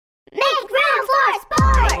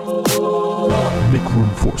Make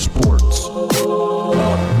room for sports.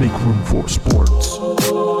 Make room for sports.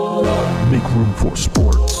 Make room for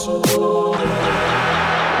sports.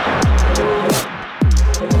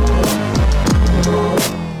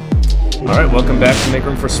 All right, welcome back to Make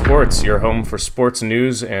Room for Sports, your home for sports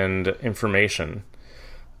news and information.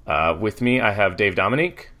 With me, I have Dave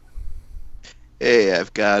Dominique. Hey,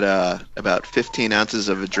 I've got about 15 ounces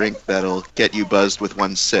of a drink that'll get you buzzed with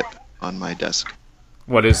one sip on my desk.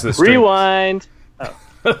 What is this Rewind. drink?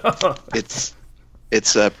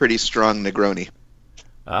 It's a pretty strong Negroni.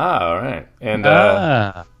 All right. And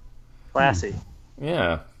Classy.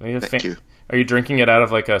 yeah, Thank you. Are you drinking it out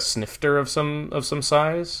of like a snifter of some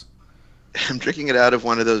size? I'm drinking it out of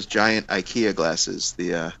one of those giant IKEA glasses,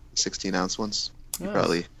 the 16-ounce ones. You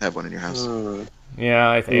probably have one in your house. Yeah,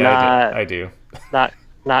 I do.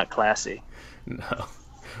 Not classy. No.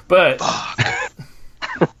 But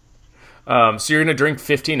so you're going to drink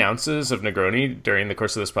 15 ounces of Negroni during the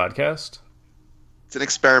course of this podcast? It's an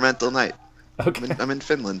experimental night. Okay. I'm in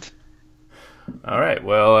Finland. All right.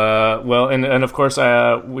 Well, and of course,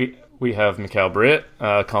 we have Mikhail Britt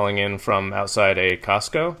calling in from outside a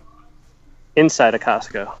Costco. Inside a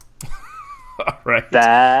Costco. All right.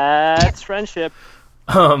 That's friendship.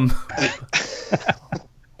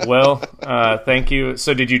 Well, thank you.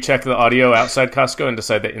 So did you check the audio outside Costco and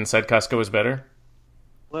decide that inside Costco was better?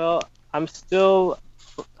 Well, I'm still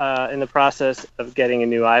in the process of getting a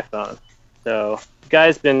new iPhone. So the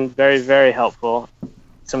guy's been very, very helpful.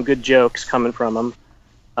 Some good jokes coming from him.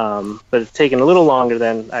 But it's taken a little longer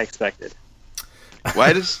than I expected.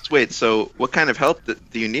 Wait, so what kind of help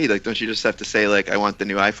do you need? Like, don't you just have to say, like, I want the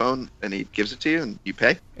new iPhone, and he gives it to you, and you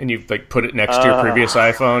pay? And you like put it next to your previous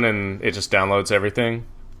iPhone, and it just downloads everything?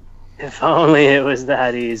 If only it was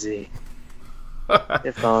that easy.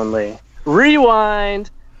 If only.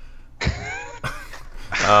 Rewind!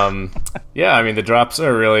 Yeah, I mean, the drops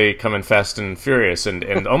are really coming fast and furious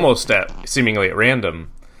and almost seemingly at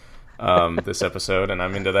random this episode, and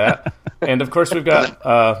I'm into that. And, of course, we've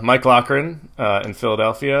got Mike Loughran in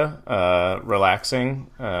Philadelphia relaxing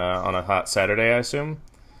on a hot Saturday, I assume.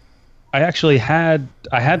 I actually had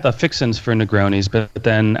the fixins for Negronis, but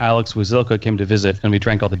then Alex Wazilka came to visit, and we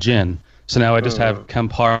drank all the gin. So now I just have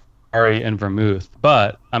Campari and vermouth,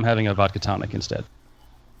 but I'm having a vodka tonic instead.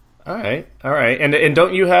 All right. And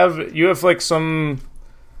don't you have like some...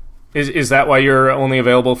 Is that why you're only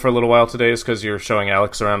available for a little while today, is because you're showing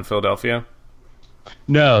Alex around Philadelphia?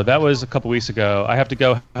 No, that was a couple weeks ago. I have to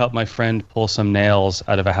go help my friend pull some nails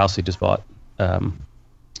out of a house he just bought,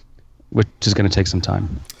 which is going to take some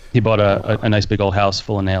time. He bought a nice big old house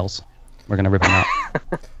full of nails. We're going to rip them out.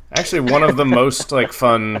 Actually, one of the most like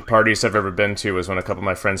fun parties I've ever been to was when a couple of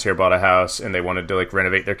my friends here bought a house and they wanted to like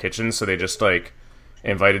renovate their kitchen, so they just like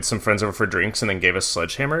invited some friends over for drinks and then gave us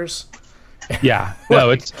sledgehammers. Yeah, no,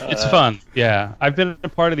 it's fun. Yeah, I've been a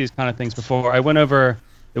part of these kind of things before. I went over.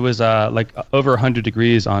 It was like over 100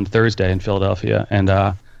 degrees on Thursday in Philadelphia,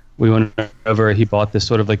 and we went over. He bought this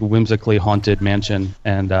sort of like whimsically haunted mansion,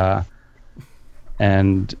 and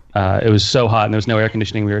it was so hot, and there was no air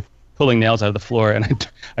conditioning. We were pulling nails out of the floor, and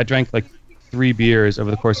I drank like 3 beers over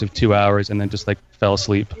the course of 2 hours, and then just like fell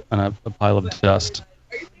asleep on a pile of dust.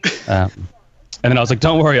 And then I was like,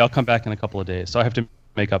 "Don't worry, I'll come back in a couple of days." So I have to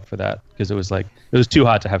make up for that because it was too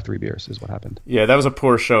hot to have 3 beers is what happened. Yeah, that was a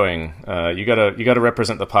poor showing. You gotta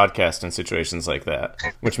represent the podcast in situations like that,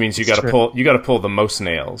 which means you gotta pull the most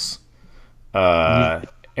nails, and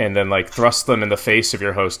then like thrust them in the face of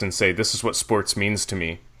your host and say, "This is what sports means to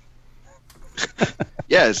me."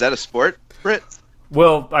 Yeah, is that a sport, Britt?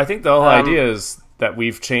 Well, I think the whole idea is that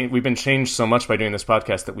we've been changed so much by doing this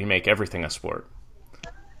podcast that we make everything a sport.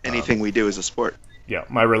 Anything we do is a sport. Yeah,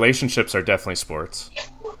 my relationships are definitely sports.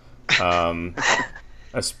 Drinking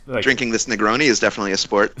this Negroni is definitely a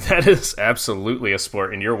sport. That is absolutely a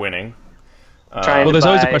sport, and you're winning. Trying to there's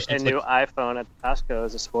always a buy question, a it's new iPhone at Costco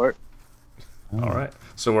is a sport. All right,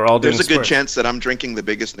 so we're all doing There's a good sports. chance that I'm drinking the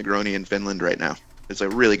biggest Negroni in Finland right now. There's a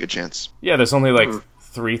really good chance. Yeah, there's only like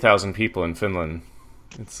 3,000 people in Finland.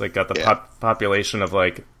 It's like got the population of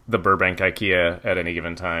like the Burbank IKEA at any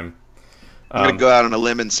given time. I'm going to go out on a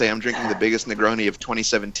limb and say I'm drinking the biggest Negroni of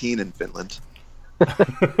 2017 in Finland.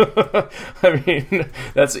 I mean,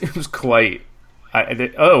 that seems quite...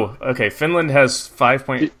 okay, Finland has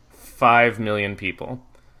 5.5 million people.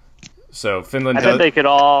 So Finland I bet they could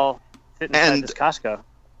all fit inside And- this Costco.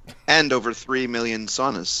 And over 3 million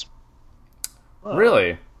saunas.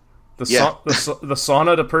 Really? The Yeah. the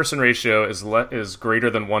sauna to person ratio is greater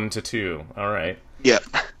than 1 to 2. All right. Yeah.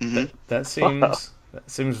 Mm-hmm. That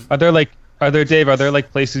seems Are there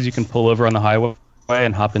like places you can pull over on the highway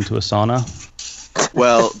and hop into a sauna?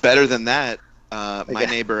 Well, better than that, my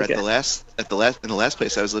neighbor in the last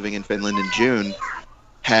place I was living in Finland in June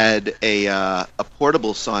had a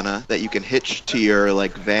portable sauna that you can hitch to your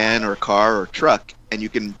like van or car or truck, and you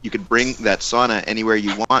can bring that sauna anywhere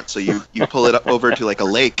you want. So you pull it over to like a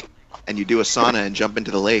lake, and you do a sauna and jump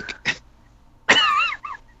into the lake.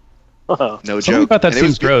 No Something joke. about that And it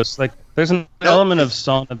was seems gross. Like, there's an No. element of the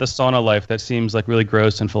sauna life that seems like really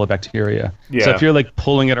gross and full of bacteria. Yeah. So if you're like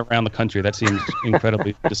pulling it around the country, that seems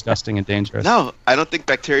incredibly disgusting and dangerous. No, I don't think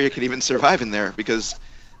bacteria can even survive in there because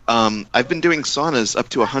I've been doing saunas up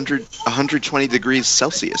to 120 degrees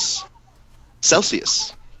Celsius.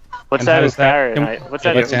 Celsius. What's And that how in does that- Fahrenheit? What's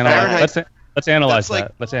that Let's in analyze. Fahrenheit? Let's analyze That's like-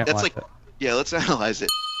 that. Let's analyze like- that. Yeah, let's analyze it.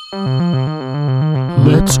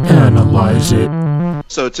 Let's analyze it.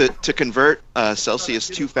 So to convert Celsius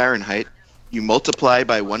to Fahrenheit, you multiply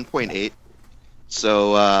by 1.8.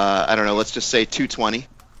 So I don't know, let's just say 220,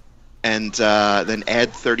 and then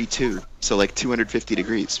add 32. So like 250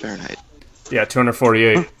 degrees Fahrenheit. Yeah,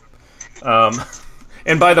 248.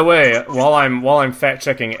 And by the way, while I'm fact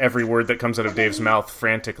checking every word that comes out of Dave's mouth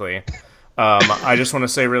frantically, I just want to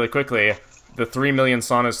say really quickly, the 3 million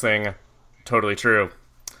saunas thing, totally true.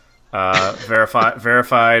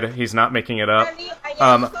 Verified. He's not making it up.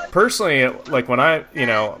 Personally, like when I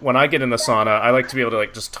get in the sauna, I like to be able to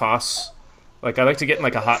like just toss, like I like to get in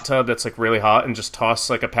like a hot tub that's like really hot and just toss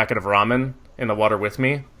like a packet of ramen in the water with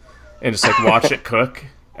me, and just like watch it cook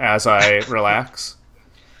as I relax.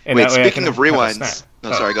 And Wait, that way I speaking can of have a rewinds. snack.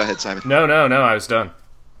 No, sorry, go ahead, Simon. No, I was done.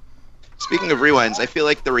 Speaking of rewinds, I feel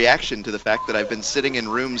like the reaction to the fact that I've been sitting in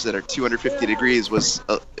rooms that are 250 degrees was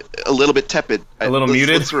a little bit tepid. A little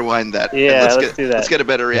muted? Let's rewind that. Yeah, And let's do that. Let's get a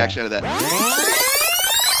better reaction out of that.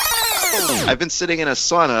 I've been sitting in a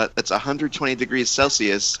sauna that's 120 degrees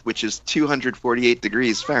Celsius, which is 248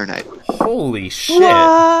 degrees Fahrenheit. Holy shit!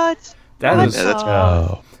 What? That is Yeah, that's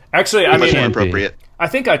Oh. actually. I much mean, more can't be. appropriate. I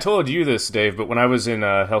think I told you this, Dave, but when I was in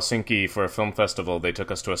Helsinki for a film festival, they took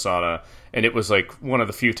us to a sauna, and it was like one of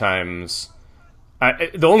the few times,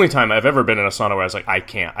 the only time I've ever been in a sauna where I was like, I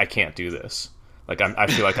can't do this. Like I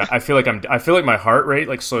feel like my heart rate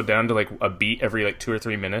like slowed down to like a beat every like 2 or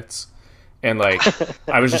 3 minutes, and like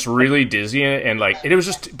I was just really dizzy, and like it was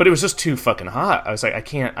just too fucking hot. I was like,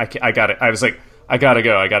 I got it. I was like, I gotta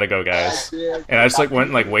go, guys, and I just like went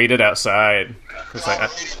and like waited outside because like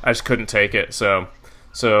I just couldn't take it. So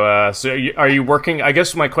are you working? I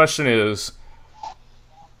guess my question is,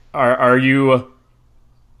 have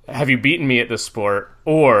you beaten me at this sport,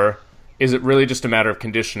 or is it really just a matter of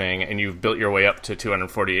conditioning and you've built your way up to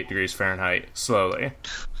 248 degrees Fahrenheit slowly?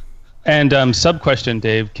 And sub question,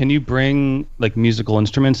 Dave, can you bring like musical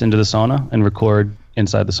instruments into the sauna and record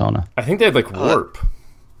inside the sauna? I think they have like warp.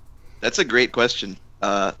 That's a great question.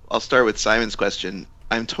 I'll start with Simon's question.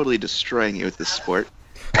 I'm totally destroying you with this sport.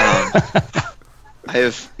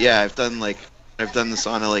 I've done the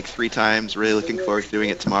sauna like 3 times. Really looking forward to doing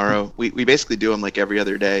it tomorrow. We basically do them like every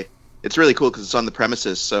other day. It's really cool because it's on the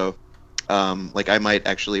premises. So, like I might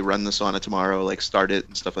actually run the sauna tomorrow, like start it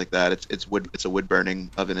and stuff like that. It's a wood burning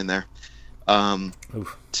oven in there.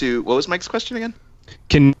 What was Mike's question again?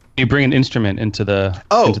 Can you bring an instrument into the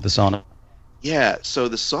sauna? Yeah, so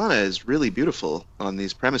the sauna is really beautiful on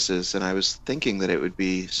these premises, and I was thinking that it would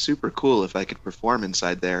be super cool if I could perform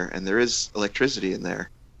inside there, and there is electricity in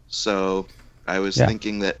there. So I was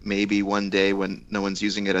thinking that maybe one day when no one's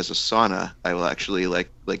using it as a sauna, I will actually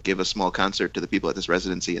like give a small concert to the people at this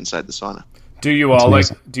residency inside the sauna. Do you all like?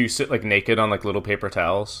 Do you sit like naked on like little paper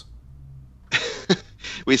towels?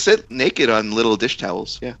 We sit naked on little dish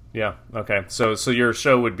towels, yeah. Yeah. Okay. So your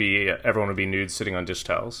show would be everyone would be nude sitting on dish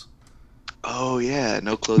towels. Oh yeah,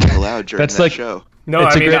 no clothing allowed during That's that like- show. No,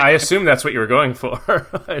 It's I a mean, great- I assume that's what you were going for.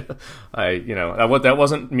 That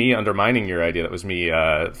wasn't me undermining your idea. That was me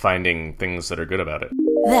finding things that are good about it.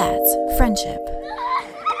 That's friendship.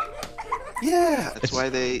 Yeah, that's why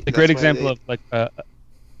they. A great example of like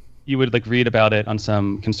you would like read about it on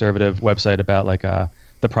some conservative website about like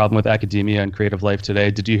the problem with academia and creative life today.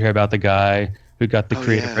 Did you hear about the guy who got the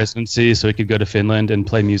creative residency so he could go to Finland and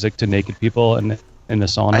play music to naked people in the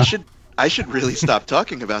sauna? I should really stop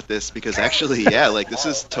talking about this because actually, like this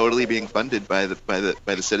is totally being funded by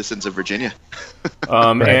the citizens of Virginia.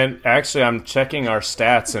 And actually, I'm checking our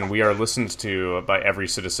stats, and we are listened to by every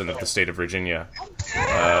citizen of the state of Virginia.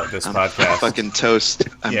 This podcast. I'm fucking toast.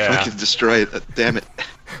 I'm fucking destroyed. Damn it.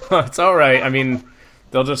 It's all right. I mean,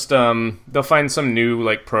 they'll just they'll find some new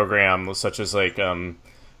like program such as like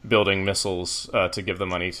building missiles to give the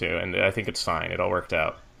money to, and I think it's fine. It all worked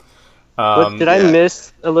out. Did I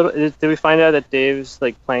miss a little? Did we find out that Dave's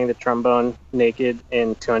like playing the trombone naked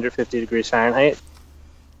in 250 degrees Fahrenheit?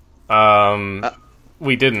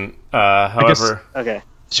 we didn't. However, Okay,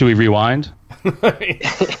 Should we rewind?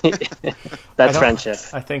 that's friendship.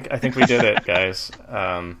 I think we did it, guys.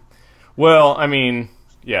 Well, I mean,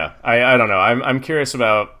 yeah, I don't know. I'm curious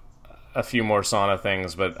about a few more sauna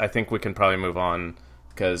things, but I think we can probably move on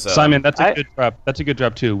because Simon, that's a good drop. That's a good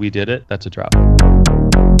drop too. We did it. That's a drop.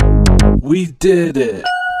 We did it.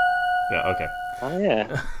 Yeah. Okay. Oh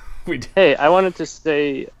yeah. We did. Hey, I wanted to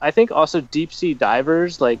say, I think also deep sea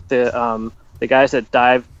divers, like the guys that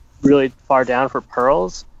dive really far down for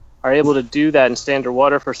pearls, are able to do that and stay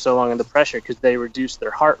underwater for so long in the pressure because they reduce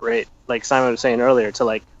their heart rate, like Simon was saying earlier, to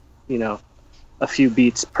like, a few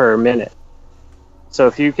beats per minute. So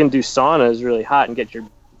if you can do saunas really hot and get your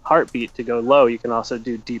heartbeat to go low, you can also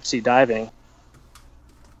do deep sea diving.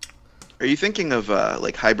 Are you thinking of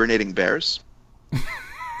like hibernating bears?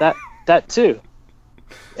 That too.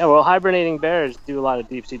 Yeah, well, hibernating bears do a lot of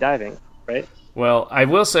deep sea diving, right? Well, I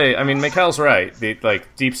will say, I mean, Mikhail's right.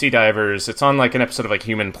 Like deep sea divers, it's on like an episode of like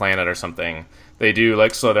Human Planet or something. They do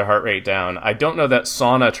like slow their heart rate down. I don't know that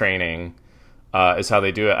sauna training is how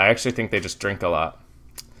they do it. I actually think they just drink a lot.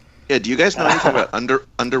 Yeah. Do you guys know anything about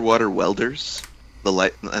underwater welders? The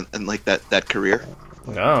light and like that career.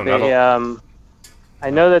 No, They, I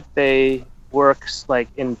know that they work like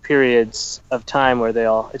in periods of time where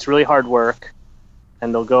it's really hard work,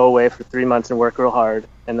 and they'll go away for 3 months and work real hard,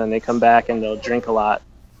 and then they come back and they'll drink a lot.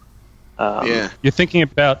 Yeah. You're thinking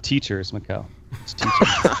about teachers, Mikhail. It's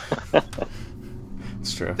teachers.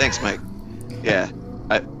 it's true. Thanks, Mike. Yeah.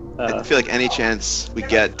 I feel like any chance we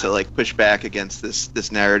get to like push back against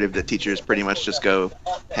this narrative that teachers pretty much just go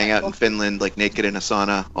hang out in Finland like naked in a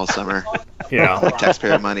sauna all summer, Yeah, like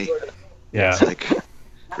taxpayer money. yeah. It's like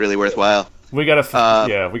really worthwhile. We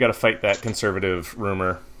gotta, we gotta fight that conservative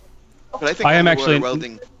rumor. But I think I am underwater actually-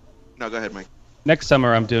 welding. No, go ahead, Mike. Next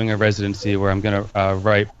summer, I'm doing a residency where I'm going to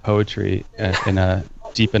write poetry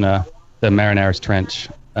deep in the Mariner's Trench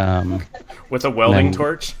With a welding then-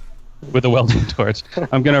 torch. with a welding torch.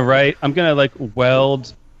 I'm gonna like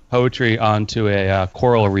weld poetry onto a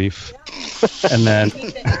coral reef, and then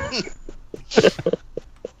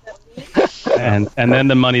and then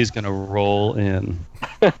the money's gonna roll in.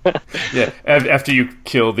 Yeah, after you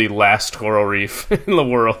kill the last coral reef in the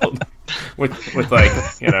world with like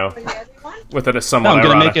with a somewhat No, I'm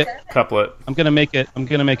gonna ironic make couplet. I'm gonna make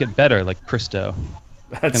it better, like Christo.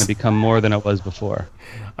 It's That's gonna become more than it was before.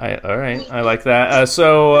 all right. I like that.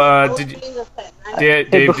 So did you, Dave?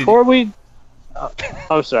 Hey, before we...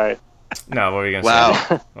 I'm sorry. No, what were you gonna Wow.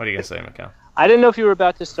 say? What are you gonna say, Mikhail? I didn't know if you were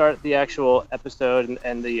about to start the actual episode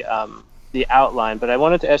and the outline, but I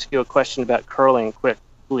wanted to ask you a question about curling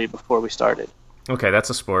quickly before we started. Okay, that's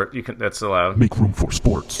a sport. That's allowed. Make room for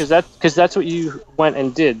sports. Because that's what you went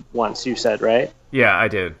and did once. You said, right? Yeah, I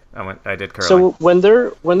did. I did curling. So when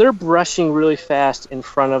they're brushing really fast in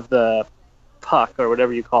front of the puck or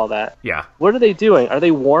whatever you call that, yeah, what are they doing? Are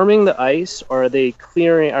they warming the ice or are they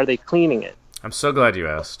cleaning it? I'm so glad you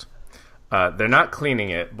asked. They're not cleaning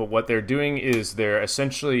it, but what they're doing is they're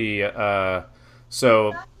essentially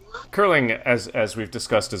so curling, as we've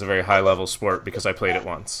discussed, is a very high level sport because I played it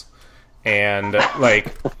once, and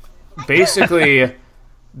like basically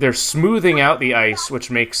they're smoothing out the ice, which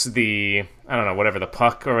makes the whatever the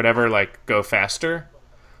puck or whatever like go faster.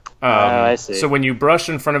 I see. So when you brush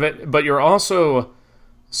in front of it, but you're also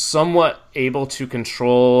somewhat able to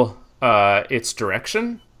control its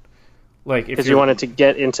direction. Like if Because you want it to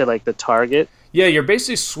get into like the target. yeah, you're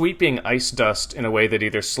basically sweeping ice dust in a way that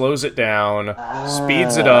either slows it down,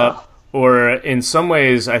 speeds it up, or in some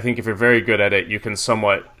ways, I think if you're very good at it, you can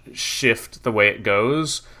somewhat shift the way it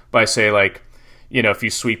goes by, say, like, if you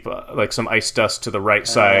sweep like some ice dust to the right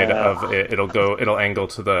side of it, it'll angle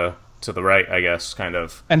to the right, I guess, kind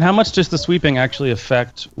of. And how much does the sweeping actually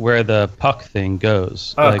affect where the puck thing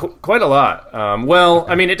goes? Quite a lot. Well,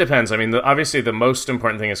 I mean, it depends. I mean, obviously, the most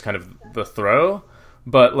important thing is kind of the throw,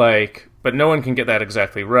 but no one can get that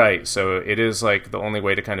exactly right. So it is like the only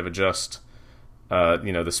way to kind of adjust,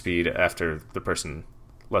 the speed after the person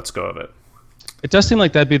lets go of it. It does seem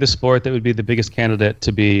like that'd be the sport that would be the biggest candidate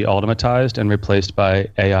to be automatized and replaced by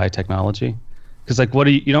AI technology. Because like,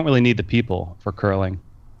 you don't really need the people for curling.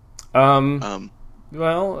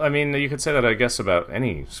 Well, I mean, you could say that, I guess, about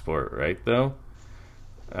any sport, right? Though,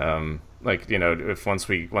 if once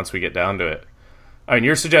we get down to it, I mean,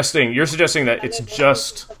 you're suggesting that it's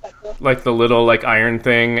just like the little like iron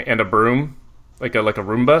thing and a broom, like a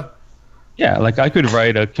Roomba. Yeah, like I could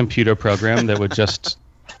write a computer program that would just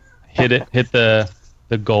hit the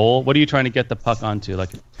goal. What are you trying to get the puck onto?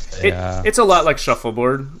 Like, it's a lot like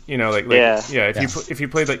shuffleboard. Yeah. If you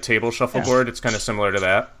played like table shuffleboard, it's kind of similar to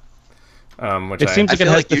that. Which it seems like it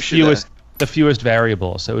has the fewest. the fewest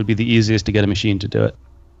variables, so it would be the easiest to get a machine to do it.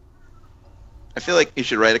 I feel like you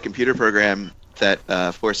should write a computer program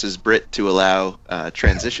that forces Brit to allow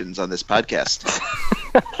transitions on this podcast.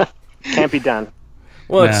 Can't be done.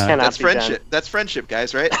 Well, Nah. Cannot That's be friendship. That's friendship,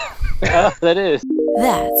 guys, right? Done. That is.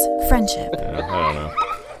 That's friendship. I don't know.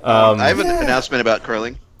 I have an announcement about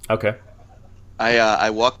curling. Okay. I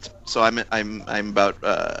walked, so I'm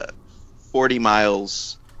about 40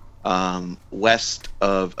 miles west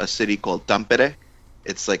of a city called Tampere.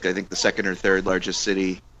 It's like, I think, the second or third largest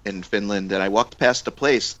city in Finland, and I walked past a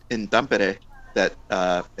place in Tampere that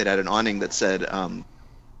it had an awning that said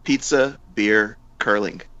pizza, beer,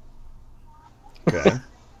 curling. Okay.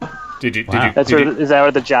 Did you? Wow. Is that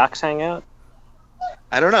where the jocks hang out?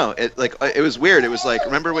 I don't know. It was weird. It was like,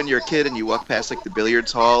 remember when you're a kid and you walk past like the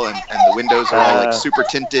billiards hall and the windows are all like super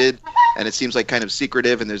tinted and it seems like kind of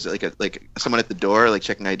secretive and there's like someone at the door like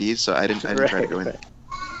checking IDs. So I didn't try to go in.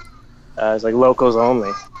 It's like locals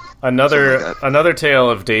only. Another tale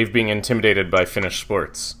of Dave being intimidated by Finnish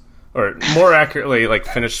sports, or more accurately, like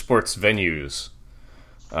Finnish sports venues,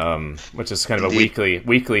 which is kind of a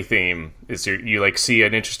weekly theme. Is you like see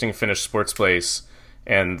an interesting Finnish sports place,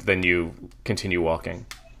 and then you continue walking.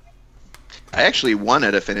 I actually won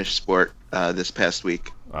at a Finnish sport this past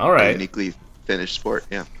week. All right, a uniquely Finnish sport.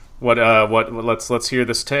 Yeah. What? Let's hear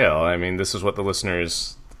this tale. I mean, this is what the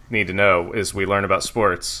listeners need to know: is we learn about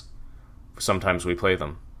sports. Sometimes we play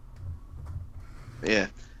them. Yeah.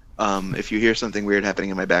 If you hear something weird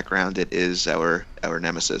happening in my background, it is our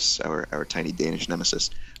nemesis, our tiny Danish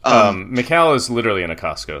nemesis. Mikhail is literally in a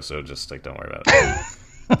Costco, so just like don't worry about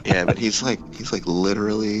it. Yeah, but he's like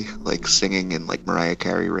literally like singing in like Mariah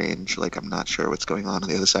Carey range. Like I'm not sure what's going on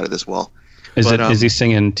the other side of this wall. Is he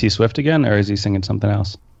singing T Swift again, or is he singing something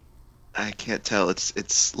else? I can't tell.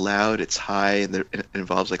 It's loud, it's high, and it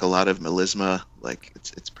involves like a lot of melisma. Like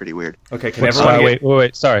it's pretty weird. Okay, can everyone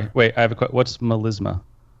wait. Sorry, wait. I have a question. What's melisma?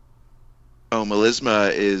 Oh,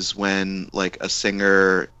 melisma is when like a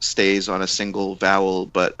singer stays on a single vowel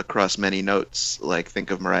but across many notes. Like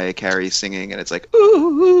think of Mariah Carey singing, and it's like ooh,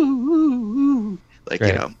 ooh, ooh, ooh. Like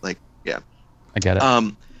Great. you know, like yeah. I get it.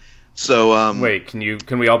 Wait,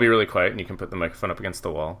 can we all be really quiet and you can put the microphone up against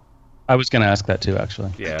the wall? I was going to ask that too,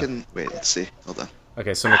 actually. Yeah. Wait, let's see. Hold on.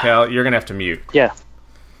 Okay, so Mikhail, you're gonna have to mute. Yeah.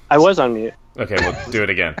 I was on mute. Okay, we'll do it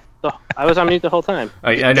again. So I was on mute the whole time.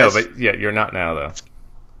 I know, but yeah, you're not now though.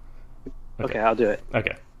 Okay, I'll do it.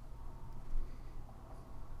 Okay.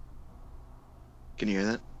 Can you hear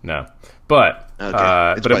that? No, but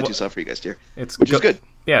Okay. It's but probably too soft for you guys to hear. It's Which is good.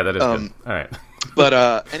 Yeah, that is good. All right.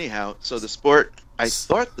 But anyhow, so the sport, I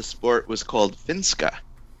thought the sport was called Finska,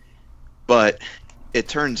 but it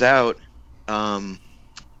turns out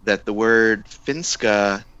that the word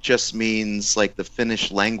Finska just means like the Finnish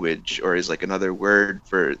language, or is like another word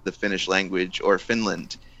for the Finnish language or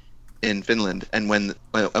Finland in Finland. And when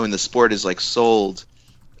the sport is like sold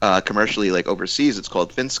commercially like overseas, it's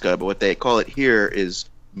called Finska, but what they call it here is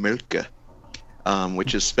Mölkkä,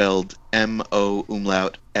 which is spelled MO_LKKY.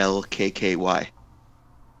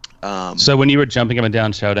 So when you were jumping up and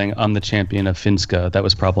down shouting, "I'm the champion of Finska," that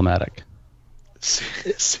was problematic.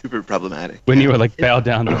 Super problematic. When you were like, "Bow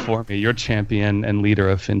down before me, you're champion and leader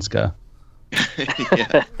of Finska."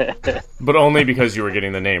 Yeah. But only because you were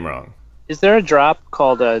getting the name wrong. Is there a drop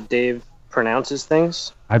called Dave Pronounces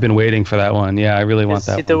Things? I've been waiting for that one. Yeah, I really want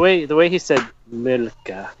that The one. way he said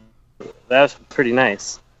Mölkkä, that was pretty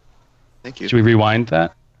nice. Thank you. Should we rewind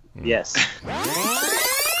that? Yes.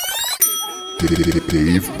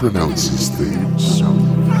 Dave pronounces things.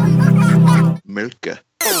 Mölkkä.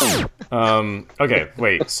 Okay,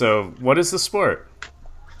 wait. So, what is the sport?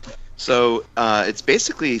 So it's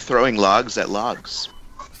basically throwing logs at logs.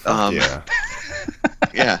 Yeah.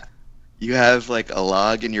 Yeah. You have like a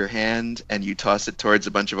log in your hand and you toss it towards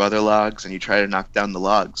a bunch of other logs and you try to knock down the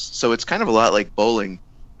logs. So it's kind of a lot like bowling,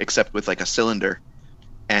 except with like a cylinder.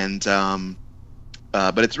 And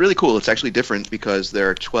but it's really cool. It's actually different because there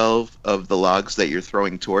are 12 of the logs that you're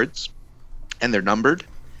throwing towards, and they're numbered.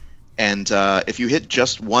 And if you hit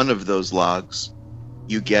just one of those logs,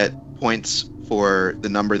 you get points for the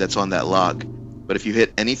number that's on that log. But if you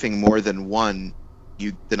hit anything more than one,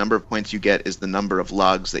 the number of points you get is the number of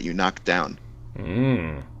logs that you knock down.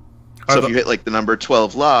 So if you hit like the number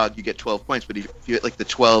 12 log, you get 12 points. But if you hit like the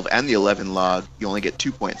 12 and the 11 log, you only get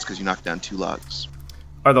 2 points because you knocked down 2 logs.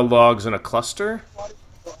 Are the logs in a cluster?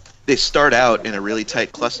 They start out in a really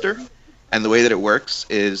tight cluster, and the way that it works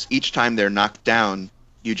is each time they're knocked down,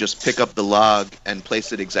 you just pick up the log and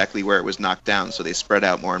place it exactly where it was knocked down, so they spread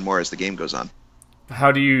out more and more as the game goes on.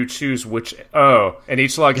 How do you choose which? Oh, and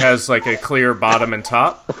each log has like a clear bottom and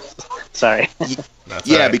top? Sorry. That's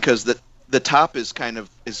Yeah, all right. because the the top is kind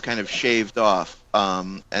of shaved off,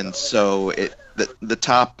 and so the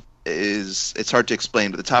top is, it's hard to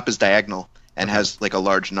explain, but the top is diagonal and has like a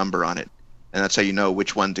large number on it, and that's how you know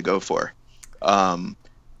which one to go for.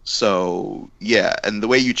 So yeah, and the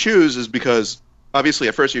way you choose is because obviously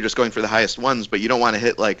at first you're just going for the highest ones, but you don't want to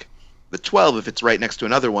hit like the 12 if it's right next to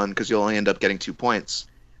another one, because you'll only end up getting 2 points.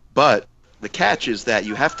 But the catch is that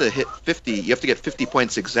you have to hit 50. You have to get 50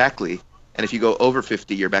 points exactly, and if you go over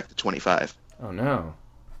 50, you're back to 25. Oh no.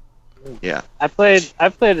 Yeah. I've played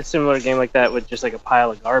a similar game like that with just like a pile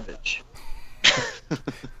of garbage.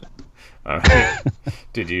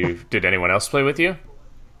 Did anyone else play with you?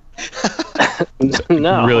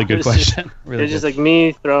 No. Really good question. It was just like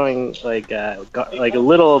me throwing like a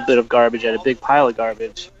little bit of garbage at a big pile of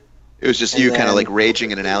garbage. It was just you kind of like raging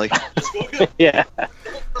in an alley. Yeah.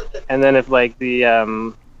 And then if like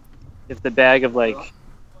the bag of like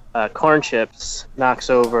corn chips knocks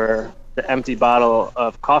over the empty bottle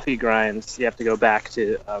of coffee grinds, you have to go back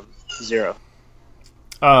to 0.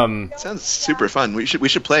 Sounds super fun. We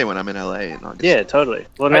should play when I'm in LA in August. Yeah, totally.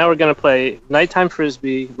 Well, now we're gonna play nighttime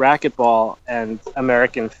frisbee, racquetball, and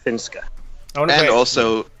American Finska. And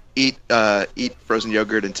also eat frozen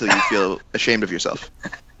yogurt until you feel ashamed of yourself.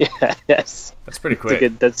 Yeah. Yes. That's pretty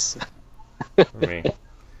quick. That's for me.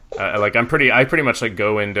 I pretty much like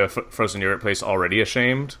go into frozen yogurt place already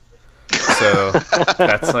ashamed. So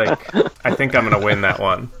that's like, I think I'm gonna win that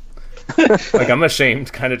one. Like I'm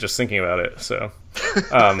ashamed kind of just thinking about it. So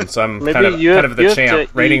I'm kind of the champ,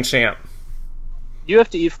 reigning champ. You have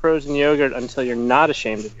to eat frozen yogurt until you're not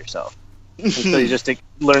ashamed of yourself. Until you just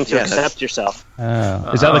learn to accept yourself.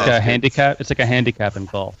 Is that like a handicap? It's like a handicap in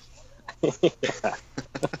golf. Yeah.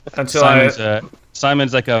 Until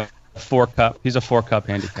Simon's like a 4-cup. He's a 4-cup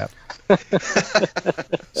handicap.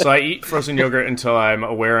 So I eat frozen yogurt until I'm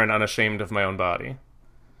aware and unashamed of my own body.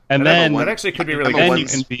 And then that actually could be really then good. you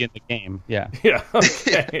can be in the game. Yeah. Yeah.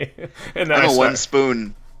 Okay. And then I'm a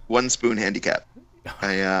start. one spoon handicap.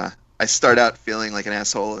 I start out feeling like an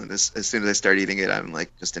asshole, and as soon as I start eating it, I'm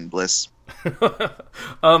like just in bliss.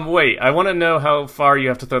 Wait, I want to know how far you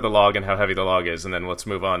have to throw the log and how heavy the log is, and then let's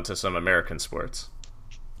move on to some American sports.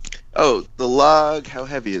 Oh, the log, how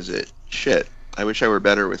heavy is it? Shit. I wish I were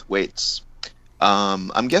better with weights.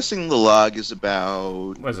 I'm guessing the log is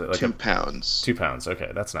about What is it, like 2 pounds. 2 pounds,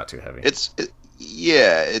 okay, that's not too heavy. It's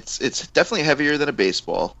definitely heavier than a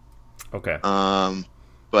baseball. Okay.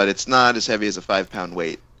 But it's not as heavy as a 5-pound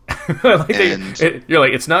weight. I like you're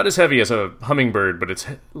like, it's not as heavy as a hummingbird, but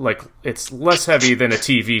it's less heavy than a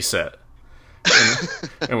TV set.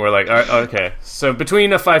 And we're like, all right, okay, so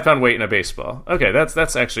between a 5-pound weight and a baseball. Okay,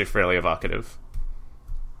 that's actually fairly evocative.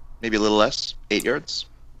 Maybe a little less, 8 yards.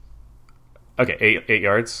 Okay, 8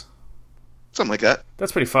 yards. Something like that.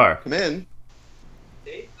 That's pretty far. Come in.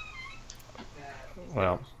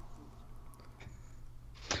 Well,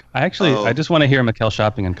 I just want to hear Mikkel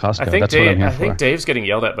shopping in Costco. That's what I'm here for. I think Dave's getting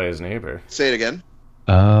yelled at by his neighbor. Say it again.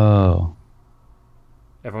 Oh.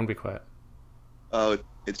 Everyone be quiet. Oh,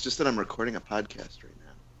 it's just that I'm recording a podcast right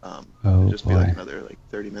now. Oh, it'll just be like boy. another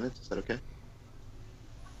 30 minutes. Is that okay?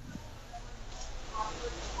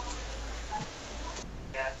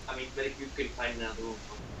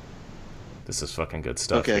 This is fucking good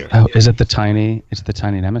stuff Okay. here. Oh, is it the tiny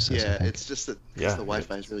Nemesis? I Yeah, think. it's just that Yeah. the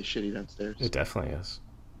Wi-Fi is really shitty downstairs. It definitely is.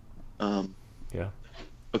 Yeah.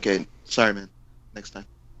 Okay, sorry, man. Next time.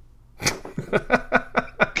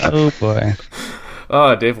 Oh boy.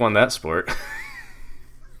 Oh, Dave won that sport.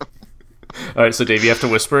 All right, so Dave, you have to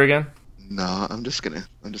whisper again. No, I'm just gonna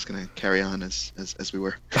carry on as we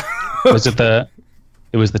were. Was it the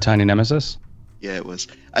tiny Nemesis? Yeah, it was.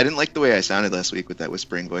 I didn't like the way I sounded last week with that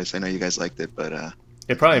whispering voice. I know you guys liked it, but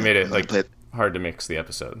It probably made it I'm gonna play it. hard to mix the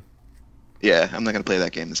episode. Yeah, I'm not gonna play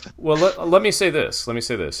that game this time. Well, let me say this.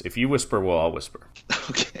 If you whisper, we'll all whisper.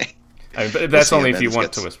 Okay. I mean, but that's see only how if you this want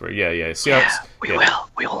gets. to whisper. Yeah. See how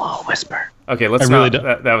We will all whisper. Okay, let's I really not.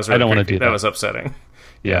 don't- That was really I don't wanna creepy. do that. was upsetting.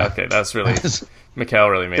 Yeah. Okay, that's really. Mikkel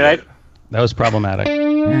really made Did it. That was problematic.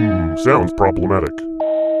 Sounds problematic.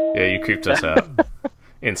 Yeah, you creeped us out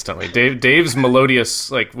instantly. Dave's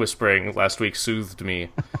melodious whispering last week soothed me,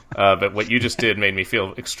 but what you just did made me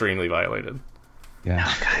feel extremely violated.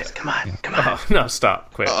 Yeah. Guys, come on. Oh, no,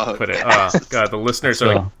 stop! Quit it! Oh God, the listeners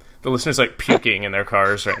are puking in their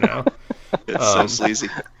cars right now. It's so sleazy.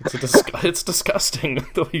 It's disgusting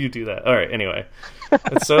the way you do that. All right, anyway,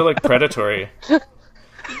 it's so predatory.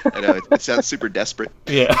 I know it sounds super desperate.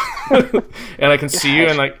 Yeah, and I can see you,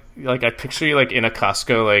 and I picture you in a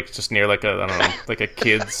Costco, just near I don't know, a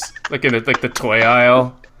kids, in the toy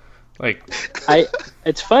aisle,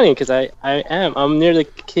 It's funny because I'm near the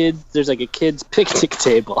kids. There's a kids picnic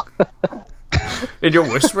table. And you're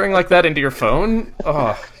whispering like that into your phone?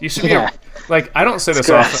 Oh, you should be Yeah. like. I don't say this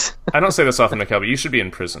gross. often. I don't say this often, Mikhail, but you should be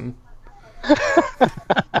in prison.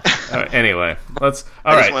 Anyway, let's.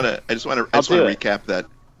 All right. I just want to do it. recap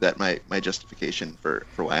that my justification for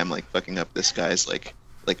why I'm like fucking up this guy's like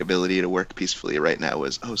ability to work peacefully right now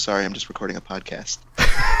was, oh, sorry, I'm just recording a podcast.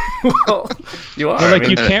 Well, you are. Well, like I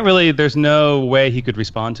mean, you can't really. There's no way he could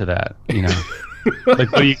respond to that. You know,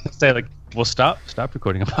 like what do you say? Like, well, stop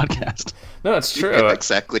recording a podcast. no, it's true. Yeah,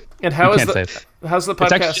 exactly. And how You is can't the say that. how's the It's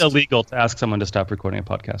podcast? actually illegal to ask someone to stop recording a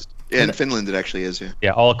podcast. Yeah, in Finland it actually is. Yeah,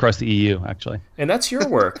 Yeah, all across the EU, actually. And that's your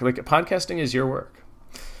work. Like podcasting is your work.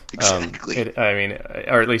 exactly. I mean,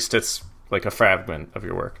 or at least it's like a fragment of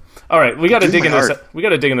your work. All right, we got to Doing dig in my this. art. We got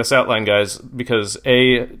to dig in this outline, guys, because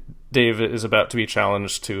Dave is about to be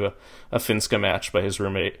challenged to a Finska match by his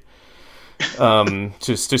roommate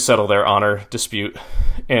to settle their honor dispute,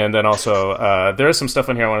 and then also there is some stuff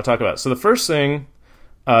in here I want to talk about. So the first thing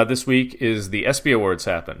this week is the ESPY Awards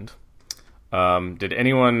happened. Did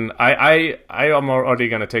anyone? I am already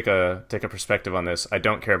going to take a perspective on this. I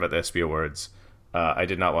don't care about the ESPY Awards. I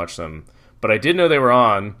did not watch them, but I did know they were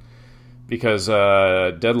on because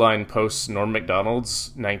Deadline posts Norm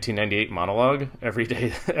Macdonald's 1998 monologue every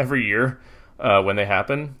day, every year when they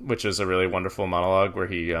happen, which is a really wonderful monologue where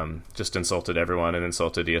he just insulted everyone and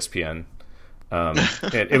insulted ESPN.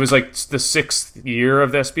 It was like the 6th year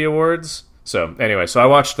of the ESPY Awards. So anyway, so I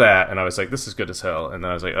watched that and I was like, this is good as hell. And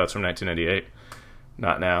then I was like, oh, it's from 1998.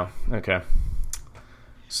 Not now. Okay.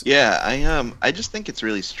 Yeah, I just think it's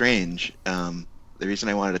really strange. The reason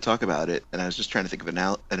I wanted to talk about it, and I was just trying to think of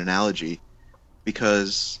an analogy,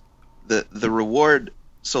 because the reward.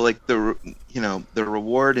 So like the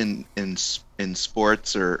reward in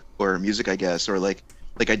sports or music, I guess, or like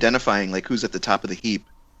identifying like who's at the top of the heap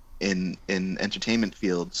in entertainment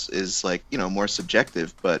fields is like, more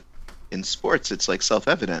subjective. But in sports, it's like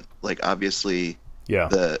self-evident. Like obviously, Yeah.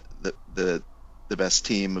 the best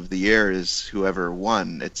team of the year is whoever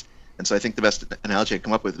won. And so I think the best analogy I'd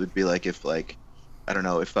come up with would be like if like, I don't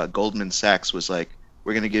know, if Goldman Sachs was like,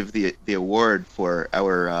 we're going to give the award for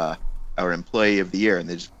our employee of the year, and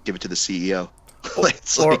they just give it to the CEO. Like,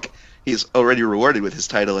 it's like he's already rewarded with his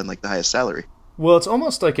title and like the highest salary. Well, it's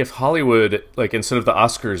almost like if Hollywood, like instead of the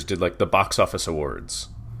Oscars, did like the box office awards,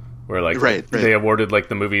 where like Right. they awarded like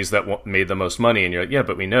the movies that made the most money, and you're like, yeah,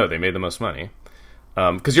 but we know they made the most money.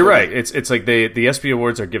 Because you're right, it's like the ESPY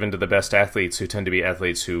Awards are given to the best athletes, who tend to be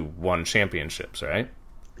athletes who won championships, right?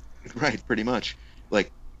 Right, pretty much. Like,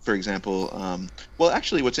 for example, well,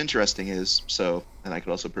 actually, what's interesting is, and I could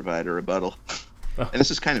also provide a rebuttal. And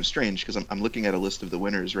this is kind of strange because I'm looking at a list of the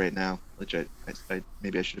winners right now, which I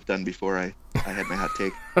maybe I should have done before I had my hot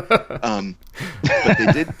take. But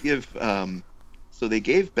they did give, so they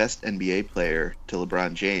gave Best NBA Player to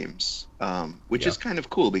LeBron James, which is kind of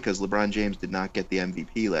cool because LeBron James did not get the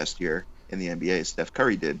MVP last year in the NBA. Steph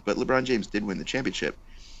Curry did, but LeBron James did win the championship.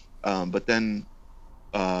 But then,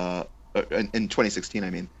 in 2016, I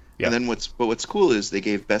mean. Yeah. And then what's cool is they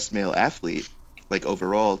gave Best Male Athlete, like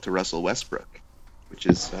overall, to Russell Westbrook, which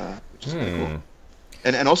is pretty cool.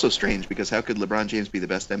 And also strange because how could LeBron James be the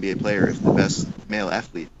best NBA player if the best male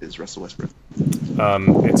athlete is Russell Westbrook?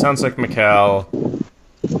 It sounds like Mikal.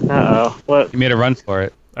 Uh-oh. What? You made a run for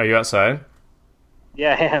it. Are you outside?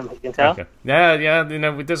 Yeah, I am. You can tell? Okay. Yeah.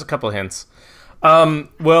 There's a couple hints.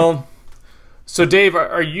 Well, so Dave,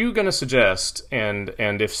 are you going to suggest, and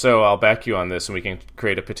if so, I'll back you on this, and we can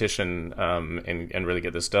create a petition and really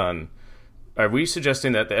get this done. Are we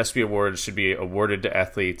suggesting that the ESPY Awards should be awarded to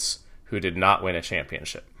athletes who did not win a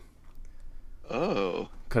championship? Oh,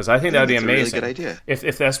 Because I think that would be that's amazing. a really good idea. If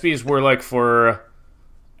the ESPYs were like for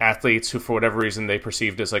athletes who, for whatever reason, they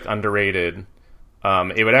perceived as like underrated,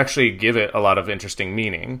 it would actually give it a lot of interesting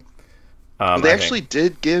meaning. They actually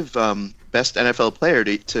did give Best NFL Player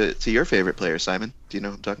to your favorite player, Simon. Do you know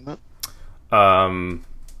who I'm talking about?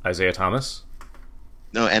 Isaiah Thomas.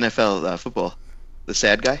 No, NFL football. The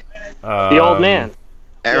sad guy, The old man.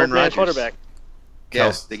 The Aaron old man Rodgers. quarterback.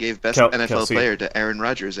 Yes, they gave Best NFL Kelsey. Player to Aaron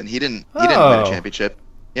Rodgers, and he didn't win a championship.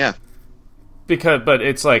 Yeah. But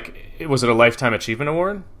it's like, was it a lifetime achievement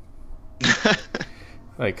award?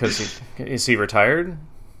 Like, is he retired?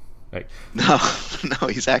 Like, No,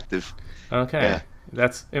 he's active. okay,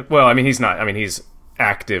 Yeah. well, I mean, he's not. I mean, he's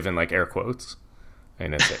active in like air quotes. I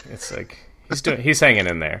mean, it's like he's hanging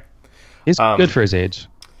in there. He's good for his age.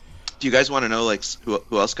 Do you guys want to know like who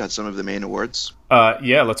else got some of the main awards?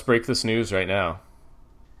 Yeah, let's break this news right now.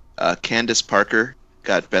 Candace Parker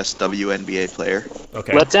got Best WNBA Player.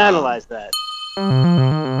 Okay. Let's analyze that.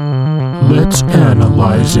 Let's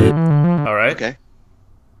analyze it. All right. Okay.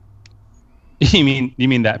 You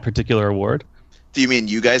mean that particular award? Do you mean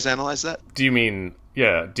you guys analyze that? Do you mean,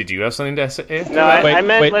 yeah, did you have something to say? No, I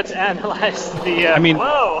meant wait. let's analyze the. I mean,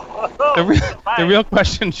 whoa. The real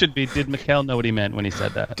question should be: did Mikkel know what he meant when he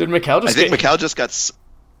said that? Did Mikkel I just think get... Mikkel just got.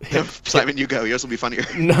 Simon, you go. Yours will be funnier.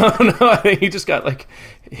 No, I think he just got like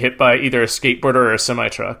hit by either a skateboarder or a semi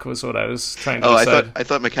truck. Was what I was trying to decide. I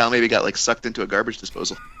thought Mikkel maybe got like sucked into a garbage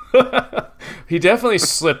disposal. He definitely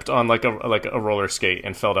slipped on like a roller skate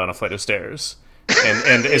and fell down a flight of stairs,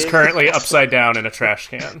 and is currently upside down in a trash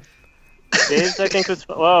can. Dave's, I think, was.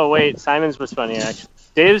 Whoa, wait. Simon's was funnier, actually.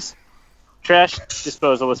 Dave's trash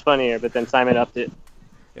disposal was funnier, but then Simon upped it.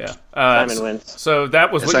 Yeah. Simon wins. So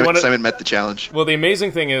that was what you wanted. Simon met the challenge. Well, the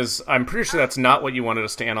amazing thing is, I'm pretty sure that's not what you wanted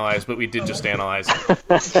us to analyze, but we did just analyze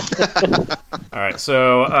it. All right.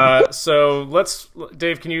 So let's,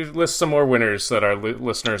 Dave, can you list some more winners so that our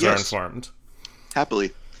listeners are informed?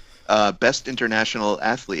 Happily. Best international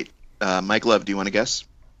athlete. Mike Love, do you want to guess?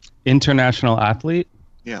 International athlete?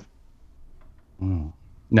 Yeah. No,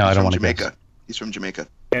 I don't want to Jamaica. guess. He's from Jamaica.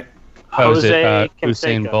 Oh, is it Jose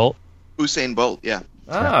Usain Canseco. Bolt? Usain Bolt, yeah.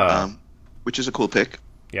 Which is a cool pick.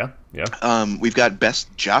 Yeah. We've got best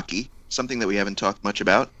jockey, something that we haven't talked much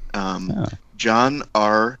about. John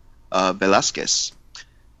R. Velasquez.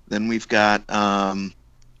 Then we've got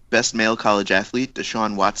best male college athlete,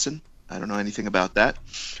 Deshaun Watson. I don't know anything about that.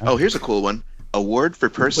 Oh, here's a cool one. Award for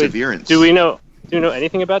perseverance. Do you know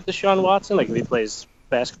anything about Deshaun Watson? Like if he plays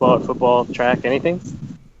basketball or football, track, anything?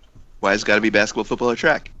 Why has it got to be basketball, football, or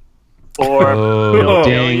track? Or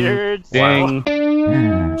ding, billiards? ding.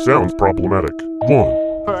 Sounds problematic. 1,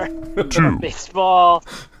 Or 2. baseball?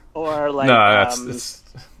 Or like No, that's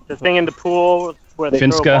the thing in the pool where they throw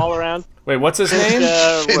Finska. a ball around? wait. What's his name?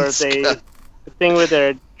 Where Finska. the thing where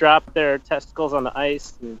they drop their testicles on the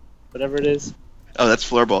ice and whatever it is. Oh, that's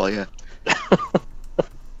floorball, yeah.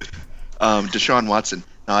 Deshaun Watson.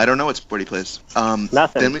 No, I don't know what sport he plays.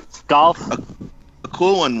 Nothing. Then Golf. a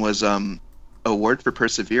cool one was award for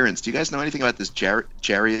perseverance. Do you guys know anything about this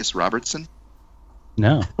Jarius Robertson?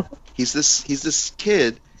 No. He's this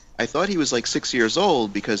kid. I thought he was like 6 years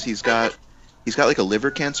old because he's got like a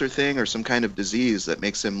liver cancer thing or some kind of disease that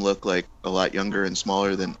makes him look like a lot younger and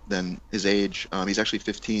smaller than his age. He's actually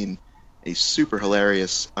 15. He's super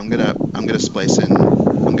hilarious. I'm gonna splice in.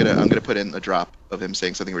 I'm gonna put in a drop of him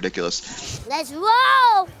saying something ridiculous. Let's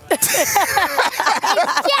roll! It's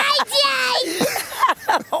JJ!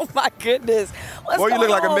 Oh my goodness. What's Boy, you look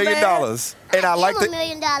like $1 million. man? And I like I'm $1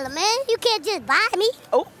 million man. You can't just buy me.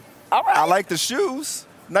 Oh, all right. I like the shoes.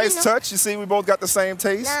 Nice You know. touch. You see, we both got the same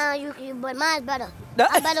taste. Nah, but mine's better.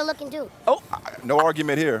 I'm better looking too. No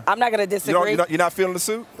argument here. I'm not going to disagree. You're not feeling the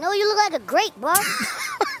suit? No, you look like a grape, bro.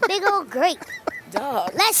 Big old grape.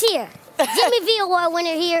 Dog. Let's hear. Jimmy V Award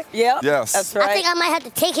winner here. Yeah. Yes. That's I right. think I might have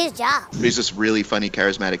to take his job. He's this really funny,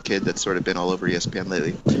 charismatic kid that's sort of been all over ESPN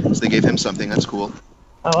lately. So they gave him something that's cool.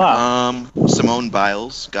 Oh wow. Simone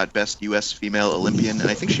Biles got best U.S. female Olympian,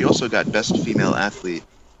 and I think she also got best female athlete.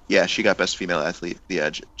 Yeah, she got best female athlete,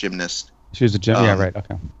 the gymnast. She was a gym. Yeah, right.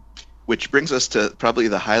 Okay. Which brings us to probably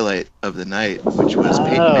the highlight of the night, which was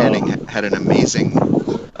Peyton Manning had an amazing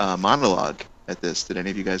monologue at this. Did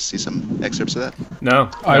any of you guys see some excerpts of that?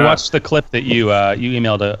 No. I watched the clip that you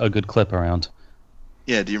emailed a good clip around.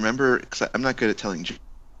 Yeah, do you remember? Because I'm not good at telling.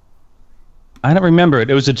 I don't remember it.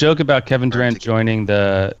 It was a joke about Kevin Durant joining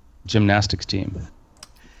the gymnastics team.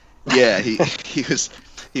 Yeah, he was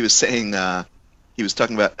saying he was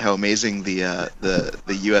talking about how amazing the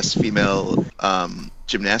U.S. female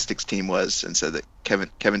gymnastics team was, and said that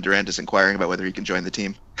Kevin Durant is inquiring about whether he can join the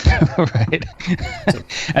team. Right.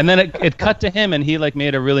 And then it cut to him, and he like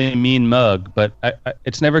made a really mean mug. But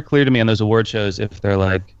it's never clear to me on those award shows if they're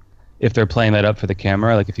playing that up for the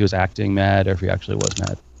camera, like if he was acting mad or if he actually was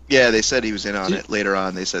mad. Yeah, they said he was in on it. Later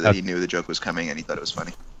on, they said that he knew the joke was coming and he thought it was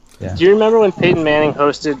funny. Yeah. Do you remember when Peyton Manning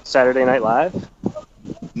hosted Saturday Night Live?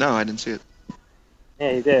 No, I didn't see it.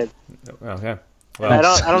 Yeah, he did. Oh yeah. And I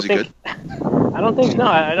don't Was he think. good? I don't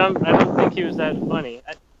think he was that funny.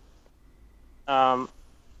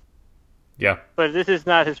 Yeah. But this is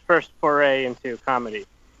not his first foray into comedy.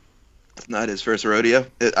 Not his first rodeo.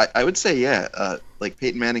 I would say, yeah. Like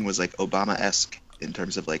Peyton Manning was like Obama-esque in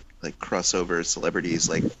terms of like crossover celebrities,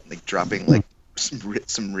 like dropping like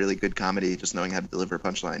some really good comedy, just knowing how to deliver a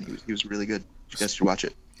punchline. He was really good. You guys should watch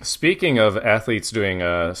it. Speaking of athletes doing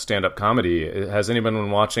stand-up comedy, has anyone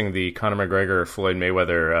been watching the Conor McGregor Floyd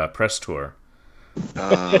Mayweather press tour?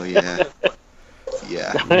 Oh yeah,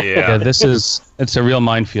 yeah. Yeah. It's a real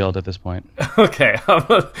minefield at this point. Okay.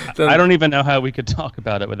 I don't even know how we could talk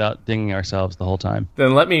about it without dinging ourselves the whole time.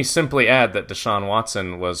 Then let me simply add that Deshaun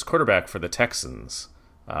Watson was quarterback for the Texans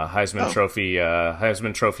Heisman Trophy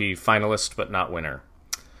finalist, but not winner.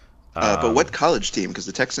 But what college team? Because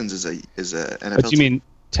the Texans is a NFL. What do you mean,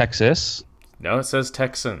 Texas? No, it says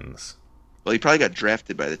Texans. Well, he probably got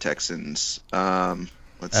drafted by the Texans.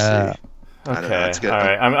 Let's see. I don't know. Okay. It's good. All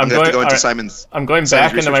right. I'm going to go into Simon's. I'm going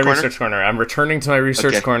back into my research corner. I'm returning to my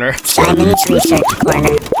research corner. Simon's research corner.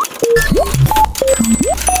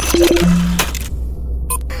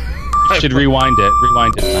 You should rewind it.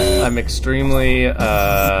 Rewind it. I'm extremely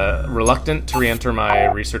reluctant to re-enter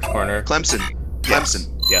my research corner. Clemson.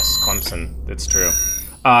 Yes, Clemson. It's true.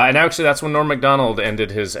 And actually, that's when Norm Macdonald ended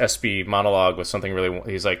his SB monologue with something really.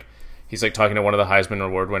 He's like talking to one of the Heisman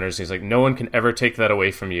Award winners. He's like, "No one can ever take that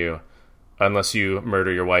away from you, unless you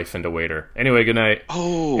murder your wife and a waiter." Anyway, good night.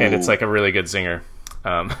 Oh. And it's like a really good zinger.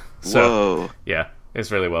 Whoa. Yeah,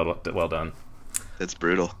 it's really well done. That's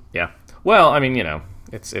brutal. Yeah. Well, I mean,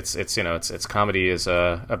 it's comedy is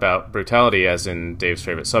about brutality, as in Dave's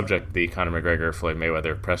favorite subject, the Conor McGregor Floyd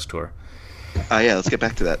Mayweather press tour. Yeah, let's get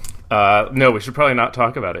back to that. No, we should probably not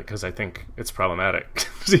talk about it because I think it's problematic.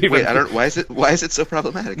 Wait, I don't. Why is it so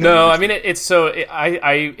problematic? No, I mean it's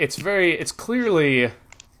clearly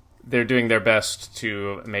they're doing their best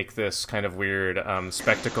to make this kind of weird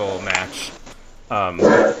spectacle match. Well,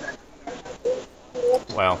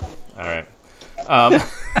 all right.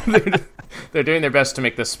 They're doing their best to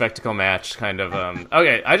make this spectacle match kind of.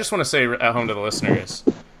 Okay, I just want to say at home to the listeners,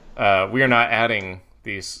 we are not adding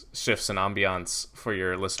these shifts and ambiance for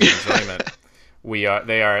your listening enjoyment.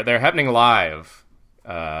 They're happening live,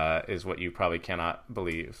 is what you probably cannot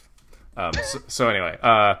believe. So anyway,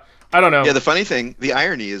 I don't know. Yeah, the funny thing, the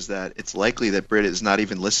irony is that it's likely that Britt is not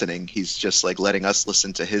even listening. He's just like letting us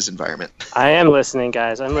listen to his environment. I am listening,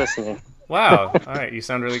 guys. I'm listening. Wow. All right, you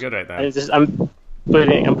sound really good right now. I'm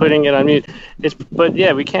putting it on mute. But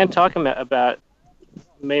yeah, we can't talk about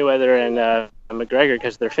Mayweather and McGregor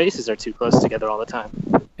because their faces are too close together all the time.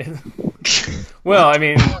 Well, I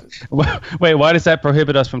mean, wait, why does that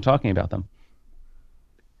prohibit us from talking about them?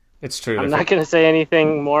 It's true. I'm not going to say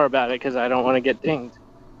anything more about it because I don't want to get dinged.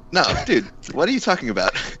 No, dude, what are you talking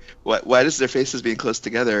about? Why does their faces being close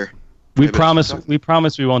together? We promise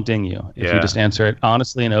we won't ding you if Yeah. you just answer it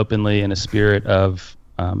honestly and openly in a spirit of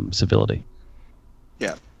civility.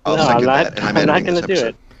 Yeah, I'm not going to do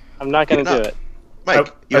it. I'm not going to do it.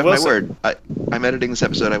 Mike, you have will my say- word. I'm editing this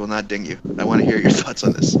episode. I will not ding you. I want to hear your thoughts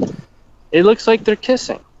on this. It looks like they're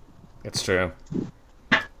kissing. It's true.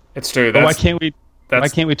 It's true. But why can't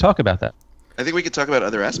we talk about that? I think we could talk about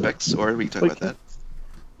other aspects, or we can talk about that.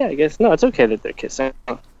 Yeah, I guess. No, it's okay that they're kissing.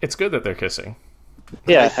 It's good that they're kissing.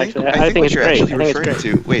 Yeah, I think I think what it's you're great. actually I think it's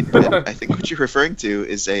referring great. to. Wait, I think what you're referring to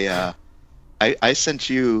is I sent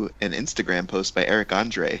you an Instagram post by Eric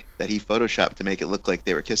Andre that he photoshopped to make it look like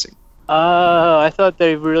they were kissing. Oh, I thought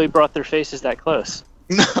they really brought their faces that close.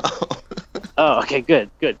 No. Oh, okay, good.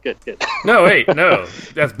 No, wait, no,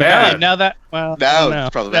 that's bad. Now that Now no, it's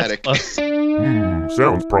problematic. that's close.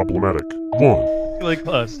 Sounds problematic. 1. Really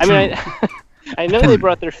close. I mean, I know they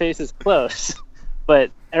brought their faces close,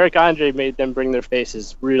 but Eric Andre made them bring their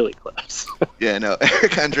faces really close. Yeah, no.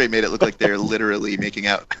 Eric Andre made it look like they're literally making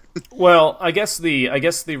out. Well, I guess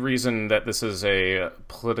the reason that this is a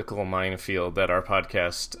political minefield that our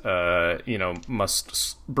podcast,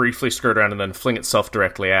 must briefly skirt around and then fling itself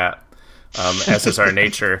directly at, as is our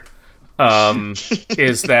nature,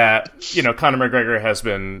 is that Conor McGregor has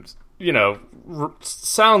been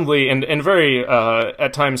soundly and very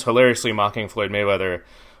at times hilariously mocking Floyd Mayweather,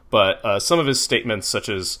 but some of his statements, such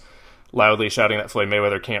as loudly shouting that Floyd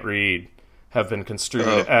Mayweather can't read, have been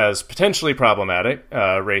construed as potentially problematic,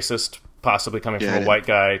 racist, possibly coming from a white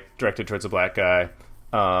guy directed towards a black guy.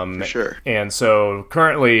 For sure. And so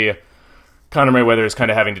currently, Conor Mayweather is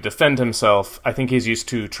kind of having to defend himself. I think he's used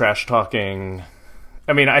to trash talking.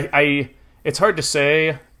 I mean, it's hard to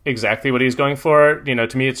say exactly what he's going for.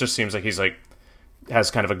 To me, it just seems like he's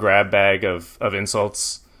has kind of a grab bag of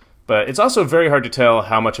insults. But it's also very hard to tell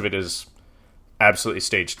how much of it is absolutely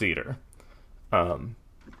staged theater.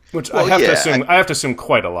 Which I have to assume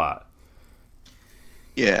quite a lot.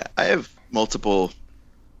 Yeah, I have multiple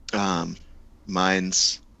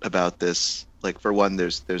minds about this. Like, for one,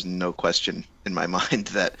 there's no question in my mind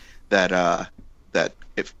that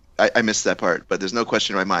if I missed that part, but there's no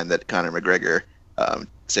question in my mind that Conor McGregor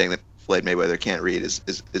saying that Floyd Mayweather can't read is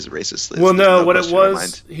racist. Well, no, what it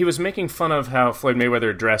was, he was making fun of how Floyd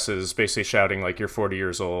Mayweather dresses, basically shouting like you're 40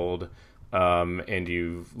 years old and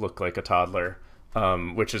you look like a toddler,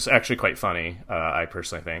 which is actually quite funny. I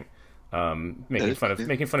personally think making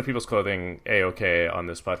fun of people's clothing a-okay on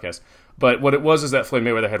this podcast. But what it was is that Floyd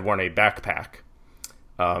Mayweather had worn a backpack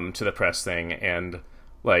to the press thing, and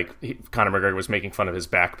Conor McGregor was making fun of his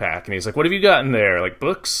backpack, and he's like, "What have you got in there? Like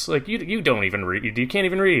books? Like you don't even read. You can't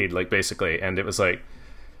even read." Like basically, and it was like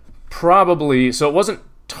probably so. It wasn't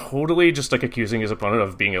totally just like accusing his opponent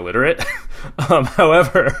of being illiterate.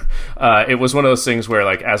 However, it was one of those things where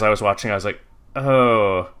like as I was watching, I was like,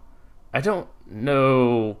 "Oh, I don't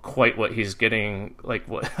know quite what he's getting." Like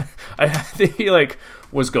what I think he like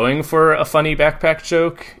was going for a funny backpack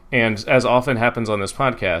joke, and as often happens on this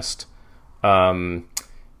podcast,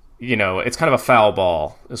 it's kind of a foul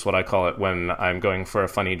ball is what I call it when I'm going for a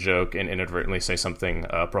funny joke and inadvertently say something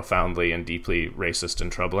profoundly and deeply racist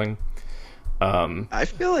and troubling. I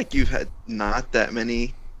feel like you've had not that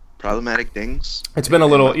many problematic dings. It's been a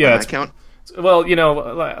little, yeah. It's count. Well,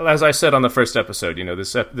 as I said on the first episode,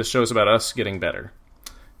 this show's about us getting better.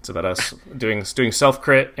 It's about us doing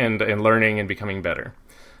self-crit and learning and becoming better.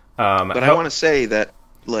 But I want to say that,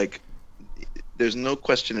 like, there's no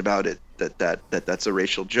question about it that's a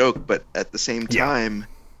racial joke. But at the same time,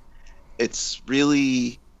 it's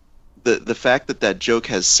really the fact that joke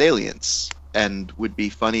has salience and would be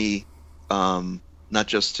funny, not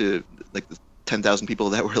just to like the 10,000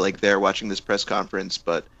 people that were like there watching this press conference,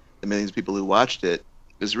 but the millions of people who watched it,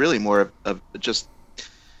 is really more of just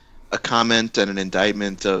a comment and an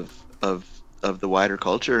indictment of the wider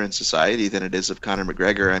culture and society than it is of Conor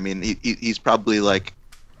McGregor. I mean, he's probably like,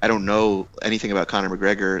 I don't know anything about Conor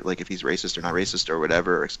McGregor, like if he's racist or not racist or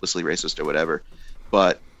whatever, or explicitly racist or whatever.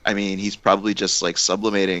 But I mean, he's probably just like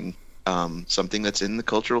sublimating something that's in the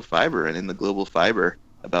cultural fiber and in the global fiber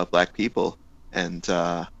about Black people, and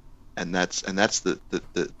that's the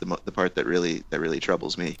part that really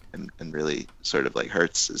troubles me and really sort of like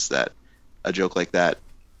hurts, is that a joke like that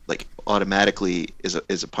like automatically is a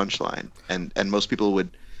punchline, and most people would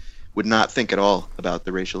not think at all about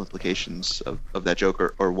the racial implications of that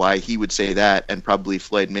joke, or why he would say that, and probably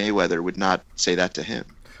Floyd Mayweather would not say that to him,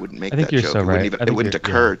 wouldn't make that joke. So right. It wouldn't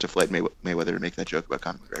occur to Floyd Mayweather to make that joke about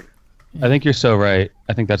Conor McGregor. I think you're so right.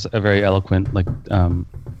 I think that's a very eloquent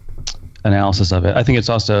analysis of it. I think it's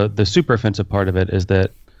also the super offensive part of it is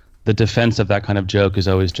that the defense of that kind of joke is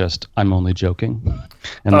always just, I'm only joking.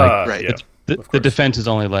 And like, right. Yeah, the defense is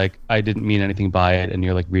only like, I didn't mean anything by it, and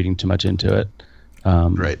you're like reading too much into it.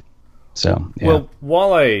 Right. So, yeah. Well,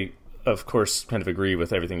 while I, of course, kind of agree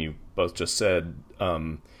with everything you both just said,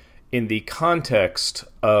 in the context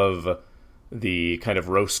of the kind of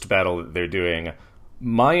roast battle that they're doing,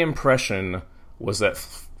 my impression was that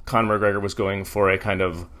Conor McGregor was going for a kind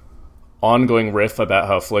of ongoing riff about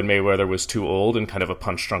how Floyd Mayweather was too old and kind of a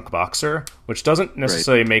punch-drunk boxer, which doesn't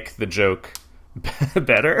necessarily make the joke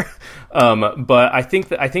better. But I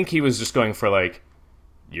think he was just going for like,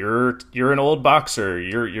 you're an old boxer.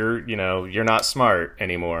 You're not smart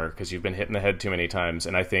anymore because you've been hit in the head too many times.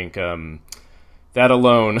 And I think that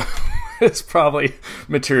alone is probably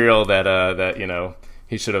material that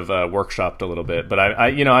he should have workshopped a little bit. But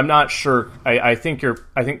I'm not sure. I think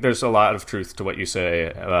there's a lot of truth to what you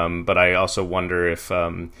say. But I also wonder if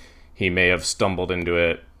he may have stumbled into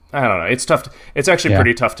it. I don't know. It's tough. It's actually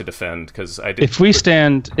pretty tough to defend because I did. If we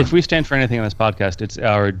stand for anything on this podcast, it's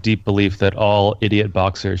our deep belief that all idiot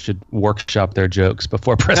boxers should workshop their jokes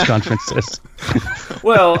before press conferences.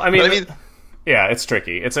 Well, I mean, yeah, it's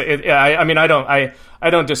tricky. I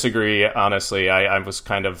don't disagree. Honestly, I was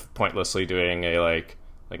kind of pointlessly doing a like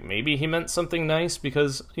maybe he meant something nice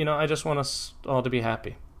because I just want us all to be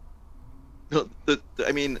happy. No,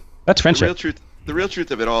 that's friendship. The real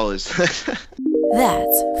truth of it all is.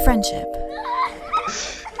 That's friendship.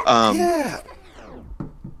 That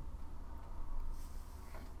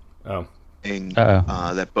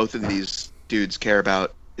both of these dudes care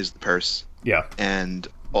about is the purse. Yeah. And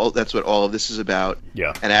that's what all of this is about.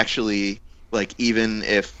 Yeah. And actually, like, even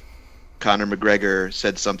if Conor McGregor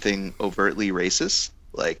said something overtly racist,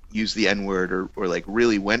 like use the N-word or like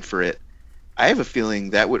really went for it, I have a feeling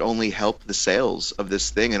that would only help the sales of this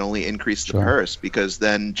thing and only increase the purse, because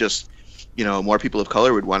then just more people of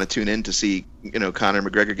color would want to tune in to see Conor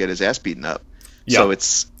McGregor get his ass beaten up. Yeah. So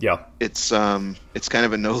it's kind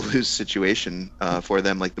of a no-lose situation for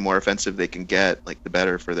them. Like the more offensive they can get, like the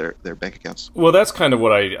better for their bank accounts. Well, that's kind of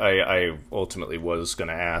what I ultimately was going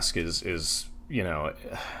to ask is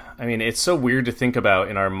I mean, it's so weird to think about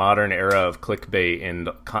in our modern era of clickbait and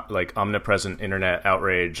like omnipresent internet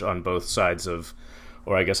outrage on both sides of,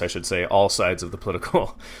 or I guess I should say all sides of the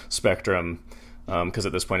political spectrum. Because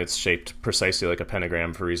at this point it's shaped precisely like a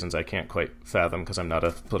pentagram for reasons I can't quite fathom because I'm not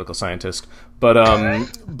a political scientist. But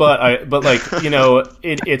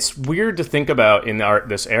it's weird to think about in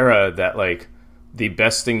this era that like the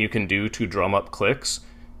best thing you can do to drum up clicks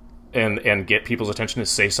and get people's attention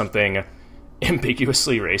is say something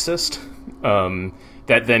ambiguously racist.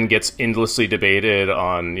 that then gets endlessly debated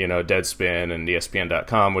on, you know, Deadspin and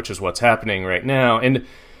ESPN.com, which is what's happening right now. And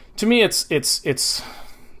to me, to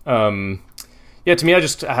me, I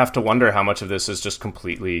just have to wonder how much of this is just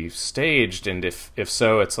completely staged, and if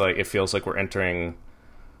so, it's like it feels like we're entering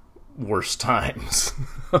worse times.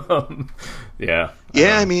 Yeah.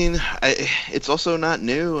 I mean, it's also not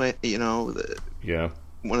new. Yeah.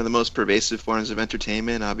 One of the most pervasive forms of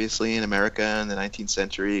entertainment, obviously, in America in the 19th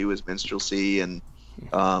century was minstrelsy, and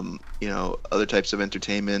other types of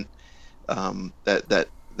entertainment that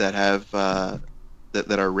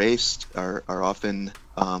are raced are often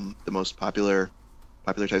the most popular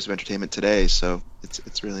types of entertainment today. So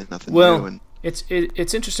it's really nothing new. And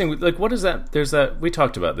it's interesting. Like, what is that? There's that, we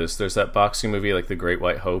talked about this. There's that boxing movie, like The Great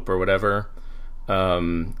White Hope or whatever.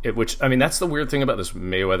 Which, I mean, that's the weird thing about this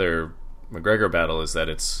Mayweather-McGregor battle, is that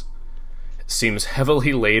it seems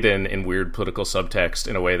heavily laden in weird political subtext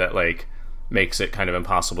in a way that like makes it kind of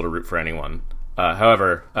impossible to root for anyone.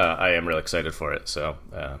 However, I am really excited for it. So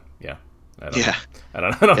yeah. I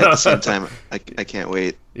don't know. At the same time, I can't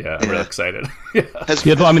wait. Yeah, I'm really excited.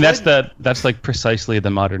 I mean, that's like precisely the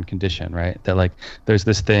modern condition, right? That like there's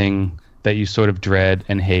this thing that you sort of dread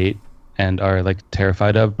and hate and are like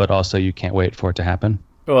terrified of, but also you can't wait for it to happen.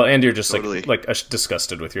 Well, and you're just Totally. like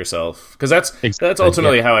disgusted with yourself, because that's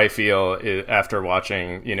ultimately how I feel after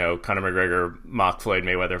watching, you know, Conor McGregor mock Floyd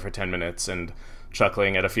Mayweather for 10 minutes and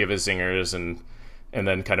chuckling at a few of his zingers and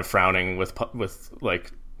then kind of frowning with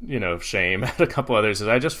like, you know, shame at a couple others. Is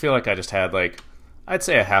I just feel like I just had like, I'd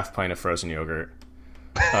say a half pint of frozen yogurt,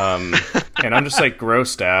 and I'm just like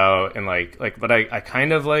grossed out and like, but I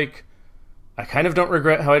kind of don't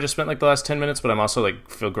regret how I just spent like the last 10 minutes, but I'm also like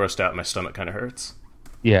feel grossed out and my stomach kind of hurts.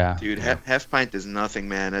 Yeah, dude, half pint is nothing,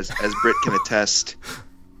 man. As Britt can attest.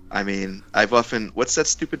 I mean, I've often, what's that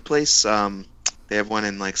stupid place? They have one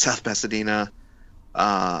in like South Pasadena.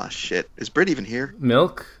 Shit. Is Britt even here?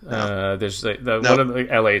 Milk. No. There's like one of the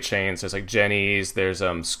LA chains. There's like Jenny's. There's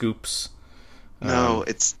Scoops. No,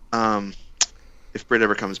 it's if Britt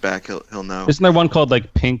ever comes back, he'll know. Isn't there one called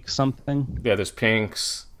like Pink something? Yeah, there's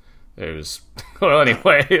Pink's. There's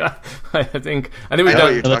anyway. I think we've I know done.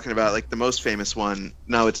 what you're talking about, like the most famous one.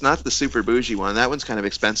 No, it's not the super bougie one. That one's kind of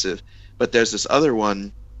expensive. But there's this other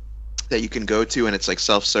one that you can go to, and it's like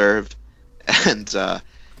self-serve,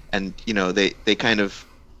 and you know they kind of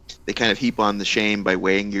heap on the shame by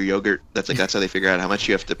weighing your yogurt. That's how they figure out how much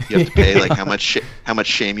you have to pay, like how much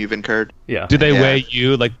shame you've incurred. Yeah. Do they weigh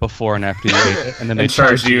you like before and after you eat it, and then they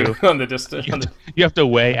charge you on the distance? You have to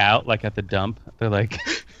weigh out like at the dump. They're like,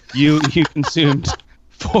 you consumed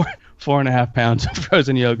 4.5 pounds of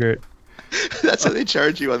frozen yogurt. That's how they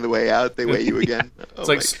charge you on the way out. They weigh you again. It's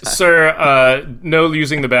like, sir, no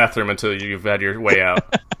using the bathroom until you've had your way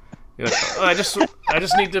out. You're like, oh, I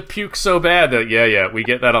just need to puke so bad that yeah, we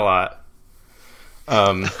get that a lot.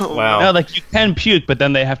 Wow. No, like you can puke, but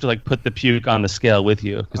then they have to like put the puke on the scale with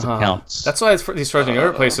you because it counts. That's why these frozen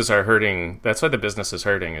yogurt places are hurting. That's why the business is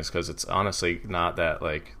hurting, is because it's honestly not that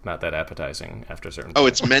appetizing after a certain. Oh,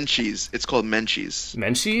 it's Menchie's. It's called Menchie's.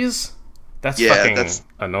 Menchie's? That's fucking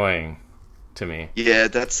annoying to me. Yeah,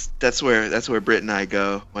 that's where Britt and I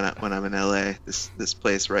go when I'm in LA. This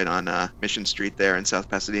place right on Mission Street there in South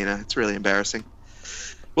Pasadena. It's really embarrassing.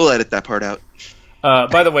 We'll edit that part out.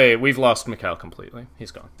 By the way, we've lost Mikal completely.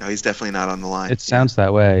 He's gone. No, he's definitely not on the line. It sounds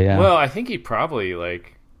that way, yeah. Well, I think he probably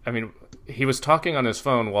he was talking on his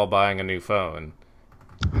phone while buying a new phone.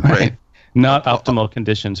 Right. Not optimal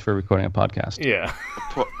conditions for recording a podcast. Yeah.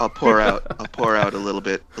 I'll pour out a little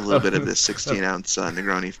bit of this 16-ounce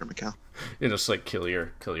Negroni for Mikal. You just like kill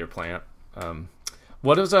your plant.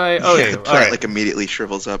 What was I? Oh yeah, the plant like immediately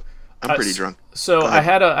shrivels up. I'm pretty drunk. So I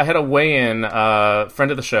had a weigh-in.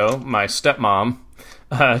 Friend of the show, my stepmom,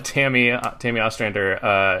 Tammy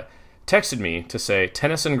Ostrander, texted me to say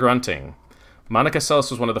tennis and grunting. Monica Seles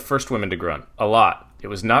was one of the first women to grunt a lot. It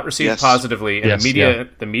was not received positively, and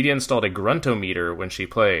the media installed a gruntometer when she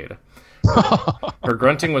played. Her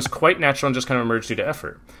grunting was quite natural and just kind of emerged due to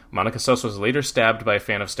effort. Monica Seles was later stabbed by a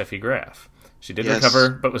fan of Steffi Graf. She did recover,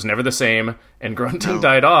 but was never the same, and grunting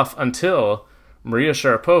died off until Maria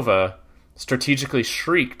Sharapova strategically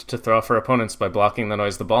shrieked to throw off her opponents by blocking the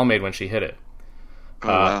noise the ball made when she hit it.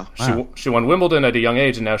 Wow. She won Wimbledon at a young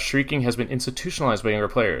age, and now shrieking has been institutionalized by younger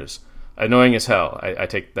players. Annoying as hell. I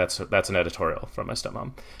take that's an editorial from my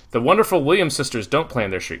stepmom. The wonderful Williams sisters don't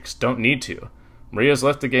plan their shrieks. Don't need to. Maria's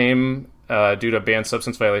left the game due to banned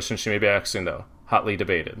substance violations. She may be back soon, though. Hotly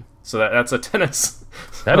debated. So that's a tennis.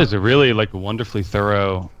 That is a really like wonderfully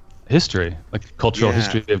thorough history, like cultural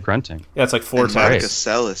history of grunting. Yeah, it's like 4 times. Monica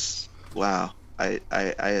Seles. Wow. I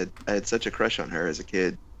had such a crush on her as a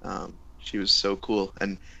kid. She was so cool.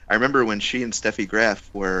 And I remember when she and Steffi Graf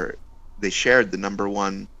they shared the number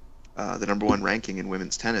one ranking in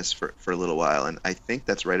women's tennis for a little while, and I think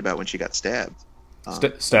that's right about when she got stabbed.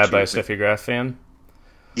 Stabbed by a Steffi Graf fan?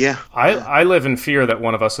 Yeah. I live in fear that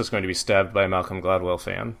one of us is going to be stabbed by a Malcolm Gladwell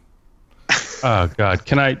fan. Oh God,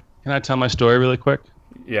 can I tell my story really quick?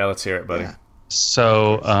 Yeah, let's hear it, buddy. Yeah.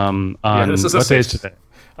 So This is what day is today?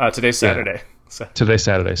 Today's Saturday. Yeah. Today's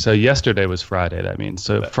Saturday. So yesterday was Friday. That means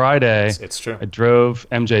Friday. It's true. I drove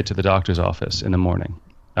MJ to the doctor's office in the morning.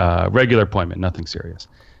 Regular appointment, nothing serious.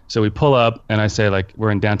 So we pull up, and I say, like,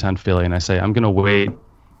 we're in downtown Philly, and I say, I'm gonna wait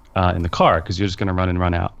in the car because you're just gonna run in and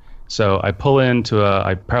run out. So I pull into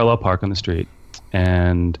I parallel park on the street,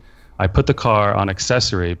 and I put the car on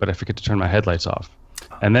accessory, but I forget to turn my headlights off.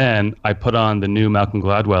 And then I put on the new Malcolm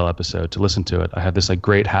Gladwell episode to listen to it. I have this like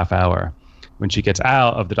great half hour. When she gets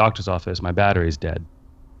out of the doctor's office, my battery's dead.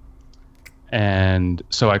 And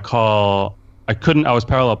so I was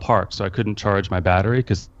parallel parked, so I couldn't charge my battery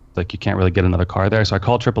because like you can't really get another car there. So I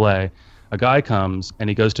called AAA. A guy comes and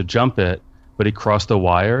he goes to jump it, but he crossed the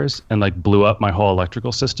wires and like blew up my whole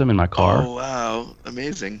electrical system in my car. Oh, wow.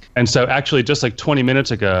 Amazing. And so actually just like 20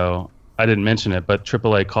 minutes ago, I didn't mention it, but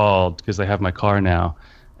AAA called because they have my car now.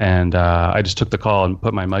 And I just took the call and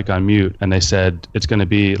put my mic on mute, and they said it's going to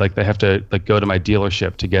be like they have to like go to my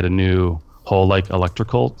dealership to get a new whole like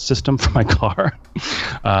electrical system for my car,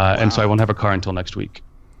 and so I won't have a car until next week.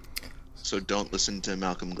 So don't listen to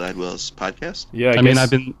Malcolm Gladwell's podcast? Yeah, I mean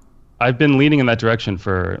I've been leaning in that direction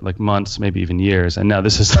for like months, maybe even years, and now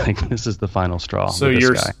this is the final straw. So with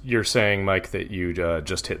this guy. you're saying, Mike, that you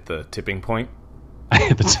just hit the tipping point? I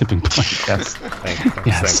hit the tipping point.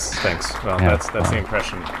 Yes. Thanks. Well, Yeah, that's the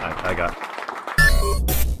impression I got.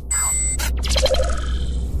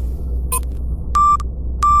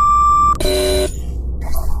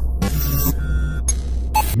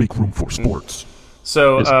 Make room for sports.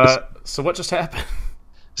 So what just happened?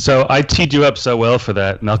 So I teed you up so well for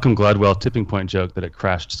that Malcolm Gladwell tipping point joke that it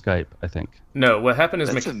crashed Skype, I think. No, what happened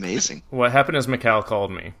is That's amazing. What happened is Mikal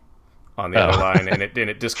called me on the other line, and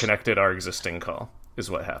it disconnected our existing call. Is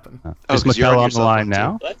what happened. Is 'cause you're Mikal on on your the cell line phone,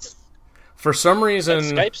 now? That's For some reason,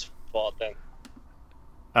 Skype's fault then.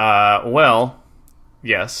 well,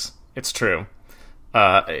 yes, it's true.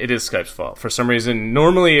 It is Skype's fault. For some reason,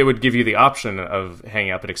 normally it would give you the option of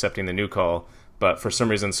hanging up and accepting the new call, but for some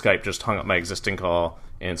reason Skype just hung up my existing call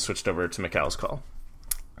and switched over to Mikal's call.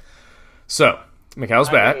 So, Mikal's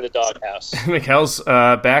back. I'm in the doghouse. Mikal's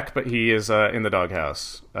back, but he is in the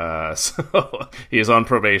doghouse. So, he is on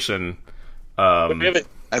probation.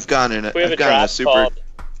 I've gone in we have a a drop super called.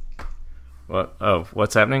 What? Oh,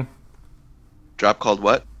 what's happening? drop called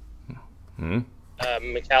what?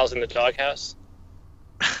 Mikal's in the doghouse.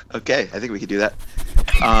 Okay, I think we could do that.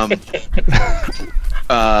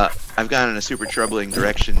 I've gone in a super troubling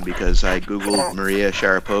direction because I googled Maria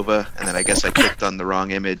Sharapova, and then I guess I clicked on the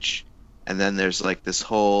wrong image, and then there's like this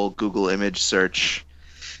whole Google image search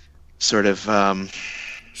sort of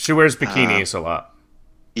She wears bikinis a lot.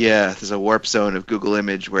 yeah, there's a warp zone of Google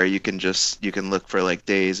image where you can look for like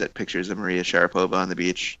days at pictures of Maria Sharapova on the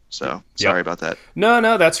beach. So sorry about that.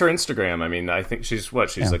 No, that's her Instagram. I mean, I think she's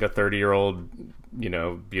like a 30-year-old,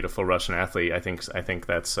 beautiful Russian athlete. I think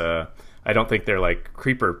that's I don't think they're like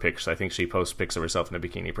creeper pics. I think she posts pics of herself in a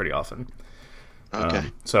bikini pretty often. Okay.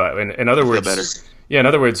 So in other words, better. yeah, in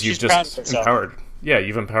other words, you've She's proud just of herself. empowered. Yeah,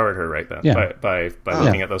 you've empowered her right then Yeah. by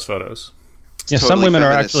looking at those photos. Yeah, some totally women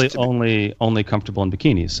are feminist actually to be- only comfortable in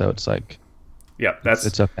bikinis, so it's like Yeah, that's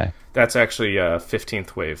it's okay. That's actually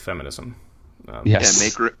 15th wave feminism.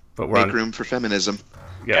 Yes. Yeah, But we're make on, room for feminism.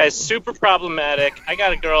 yeah. Guys, super problematic. I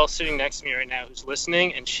got a girl sitting next to me right now who's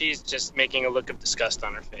listening, and she's just making a look of disgust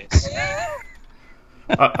on her face.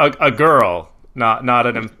 a girl, not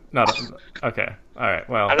okay. All right.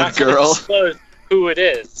 Well, I'm not going to girl? disclose who it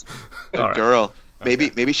is. all right. Girl.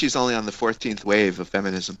 Maybe she's only on the 14th wave of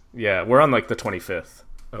feminism. Yeah, we're on like the 25th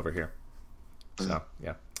over here. So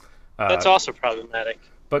yeah. That's also problematic.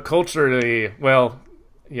 But culturally, well,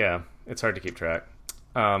 yeah, it's hard to keep track.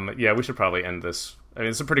 Yeah, we should probably end this. I mean,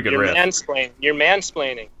 it's a pretty good You're riff. mansplaining. You're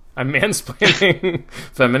mansplaining. I'm mansplaining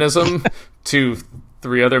feminism to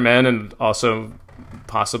 3 other men and also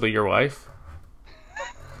possibly your wife.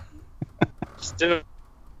 Just do it.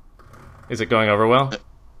 Is it going over well?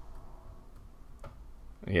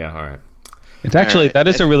 Yeah, all right. It's actually Alright. that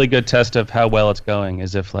is a really good test of how well it's going.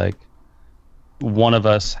 Is if like one of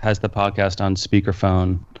us has the podcast on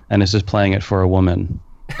speakerphone and is just playing it for a woman,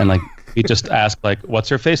 and like we just ask like, "What's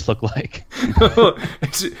her face look like?"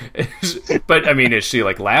 But I mean, is she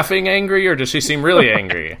like laughing angry or does she seem really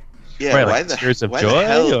angry? Yeah, Right, why like the tears of why joy, the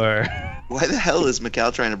hell, or Why the hell is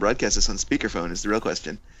Mikal trying to broadcast this on speakerphone? Is the real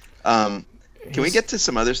question. Can we get to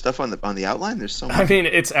some other stuff on the outline? There's so much. I mean,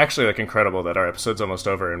 it's actually like incredible that our episode's almost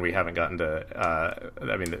over and we haven't gotten to.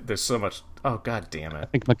 I mean, there's so much. Oh, god damn it! I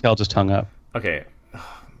think Mikal just hung up. Okay,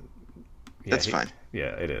 That's fine.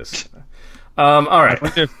 Yeah, it is. All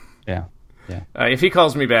right. Yeah. If he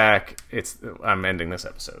calls me back, I'm ending this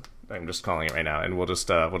episode. I'm just calling it right now, and we'll just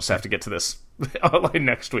have to get to this outline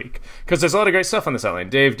next week because there's a lot of great stuff on this outline.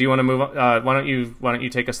 Dave, do you want to move on? Why don't you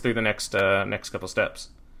take us through the next couple steps?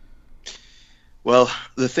 Well,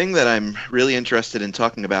 the thing that I'm really interested in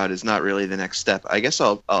talking about is not really the next step. I guess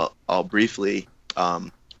I'll briefly,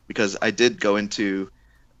 because I did go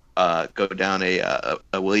down a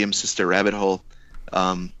Williams sister rabbit hole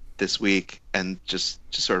this week, and just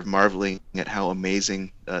sort of marveling at how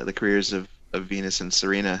amazing the careers of Venus and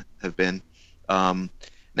Serena have been.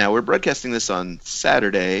 Now we're broadcasting this on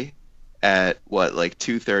Saturday at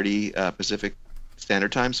 2:30 Pacific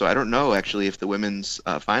Standard Time. So I don't know actually if the women's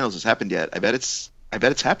finals has happened yet. I bet it's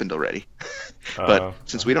happened already. But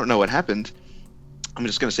since we don't know what happened, I'm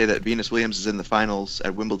just going to say that Venus Williams is in the finals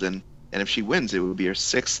at Wimbledon, and if she wins, it would be her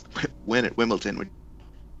 6th win at Wimbledon, which is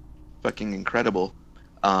fucking incredible.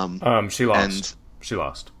 She lost. She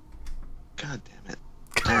lost. God damn it!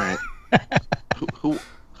 All right.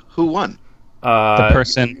 Who won? The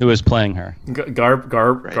person who is playing her.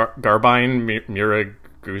 Garbine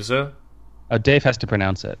Muguruza. Oh, Dave has to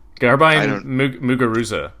pronounce it. Garbine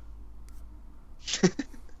Muguruza.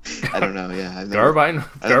 I don't know. Yeah. Garbine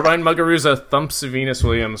Muguruza thumps Venus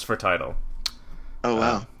Williams for title. Oh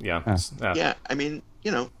wow. Yeah. Yeah. I mean,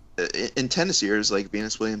 in tennis years, like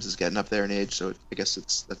Venus Williams is getting up there in age, so I guess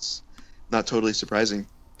that's not totally surprising.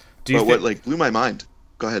 What blew my mind?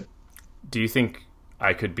 Go ahead. Do you think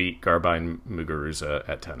I could beat Garbine Muguruza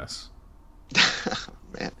at tennis?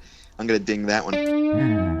 Man, I'm gonna ding that one.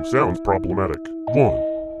 Sounds problematic. 1.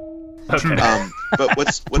 Okay. But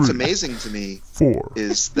what's amazing to me 4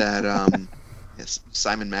 is that yes,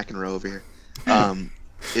 Simon McEnroe over here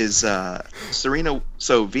is Serena.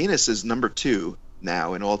 So Venus is number 2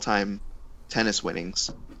 now in all-time tennis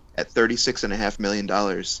winnings at $36.5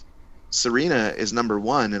 million. Serena is number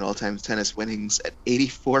 1 in all-time tennis winnings at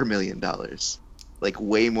 $84 million, like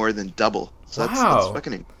way more than double. So that's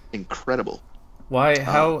fucking incredible. Why?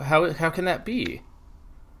 How can that be?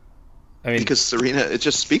 I mean, because Serena, it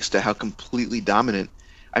just speaks to how completely dominant.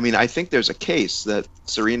 I mean, I think there's a case that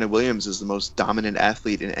Serena Williams is the most dominant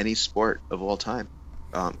athlete in any sport of all time.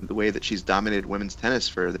 The way that she's dominated women's tennis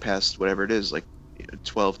for the past, whatever it is,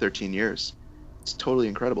 12, 13 years. It's totally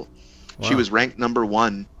incredible. Wow. She was ranked number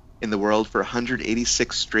 1 in the world for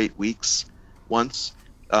 186 straight weeks once,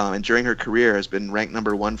 and during her career has been ranked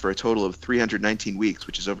number 1 for a total of 319 weeks,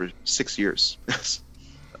 which is over 6 years.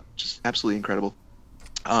 Just absolutely incredible.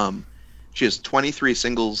 She has 23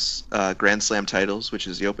 singles Grand Slam titles, which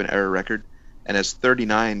is the open era record, and has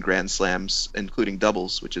 39 Grand Slams, including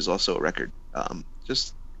doubles, which is also a record.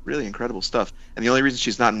 Just really incredible stuff. And the only reason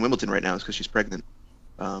she's not in Wimbledon right now is because she's pregnant.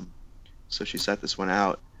 So she sat this one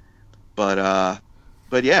out.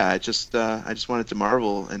 But yeah, I just wanted to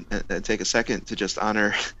marvel and take a second to just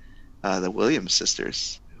honor the Williams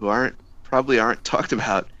sisters, who probably aren't talked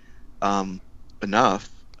about enough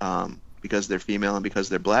because they're female and because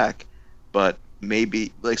they're black, but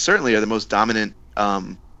maybe certainly are the most dominant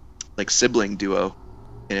sibling duo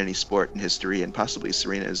in any sport in history, and possibly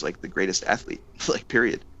Serena is the greatest athlete,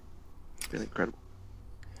 period. Really incredible.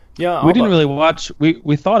 Yeah, we didn't really watch.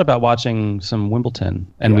 We thought about watching some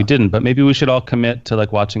Wimbledon, and we didn't. But maybe we should all commit to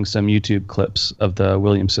watching some YouTube clips of the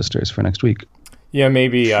Williams sisters for next week. Yeah,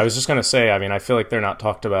 maybe. I was just gonna say. I mean, I feel like they're not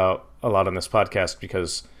talked about a lot on this podcast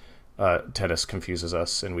because tennis confuses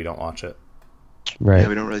us and we don't watch it. Right. Yeah,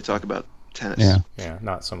 we don't really talk about tennis. Yeah,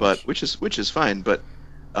 not so much. But which is fine. But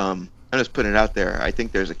I'm just putting it out there. I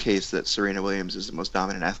think there's a case that Serena Williams is the most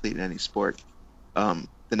dominant athlete in any sport. The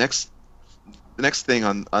next thing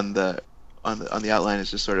on the outline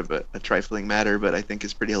is just sort of a trifling matter, but I think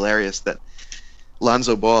is pretty hilarious that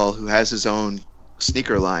Lonzo Ball, who has his own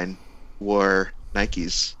sneaker line, wore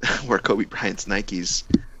Kobe Bryant's Nikes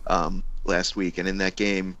last week, and in that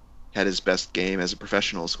game had his best game as a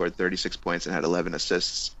professional, scored 36 points and had 11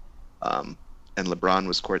 assists. And LeBron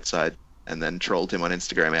was courtside and then trolled him on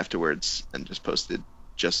Instagram afterwards and just posted,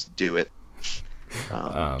 "Just do it."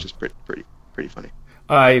 Just pretty funny.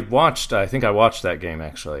 I think I watched that game,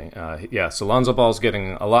 actually. So Lonzo Ball's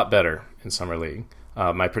getting a lot better in Summer League.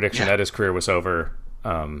 My prediction that his career was over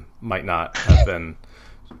might not have been...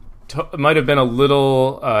 might have been a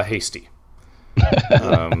little hasty.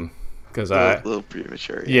 because a little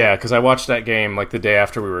premature. Yeah, because I watched that game like the day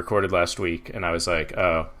after we recorded last week, and I was like,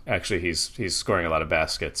 oh, actually, he's scoring a lot of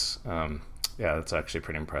baskets. Yeah, that's actually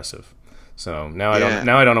pretty impressive. So now I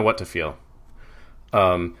don't know what to feel.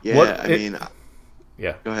 Yeah.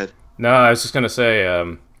 Go ahead. No, I was just gonna say,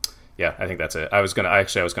 yeah, I think that's it. I was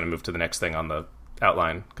gonna move to the next thing on the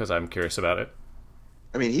outline because I'm curious about it.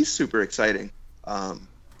 I mean, he's super exciting.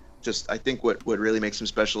 I think what really makes him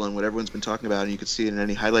special and what everyone's been talking about, and you can see it in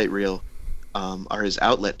any highlight reel, are his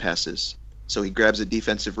outlet passes. So he grabs a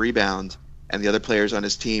defensive rebound, and the other players on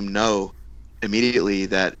his team know immediately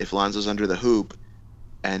that if Lonzo's under the hoop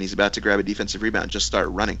and he's about to grab a defensive rebound, just start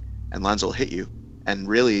running, and Lonzo will hit you. And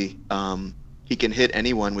really, he can hit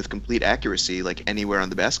anyone with complete accuracy, like anywhere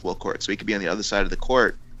on the basketball court. So he could be on the other side of the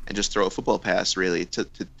court and just throw a football pass really to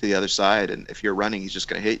the other side, and if you're running, he's just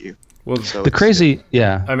going to hit you. Well, so I would say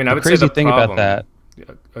the thing problem, about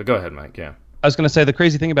that. Go ahead, Mike. Yeah. I was going to say the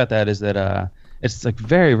crazy thing about that is that it's like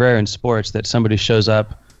very rare in sports that somebody shows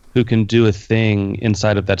up who can do a thing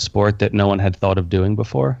inside of that sport that no one had thought of doing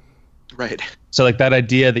before. Right. So like that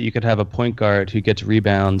idea that you could have a point guard who gets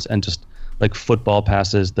rebounds and just like football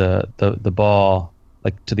passes the ball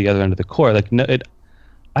like to the other end of the court. Like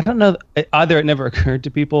I don't know. Either it never occurred to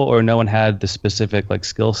people, or no one had the specific like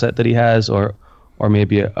skill set that he has, or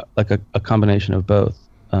maybe a combination of both.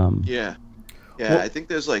 Yeah. I think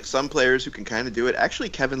there's like some players who can kind of do it. Actually,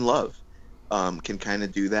 Kevin Love can kind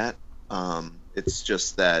of do that. It's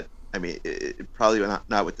just that it probably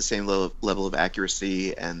not with the same level of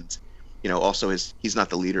accuracy, and also he's not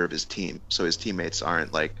the leader of his team, so his teammates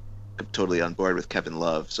aren't like totally on board with Kevin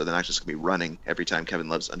Love, so they're not just gonna be running every time Kevin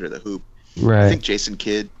Love's under the hoop. Right. I think Jason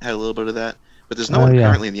Kidd had a little bit of that, but there's no one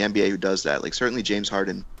currently in the NBA who does that. Like certainly James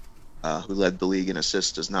Harden, who led the league in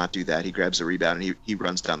assists, does not do that. He grabs a rebound and he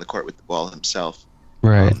runs down the court with the ball himself.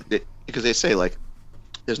 Right. Because they say like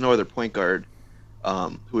there's no other point guard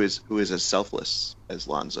who is as selfless as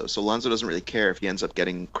Lonzo. So Lonzo doesn't really care if he ends up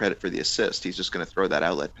getting credit for the assist. He's just going to throw that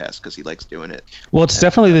outlet pass because he likes doing it. Well, it's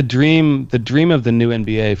definitely the dream. The dream of the new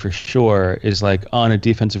NBA for sure is like on a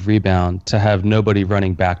defensive rebound to have nobody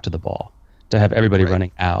running back to the ball, to have everybody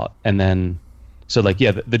running out, and then so like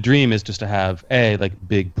the dream is just to have like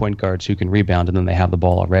big point guards who can rebound and then they have the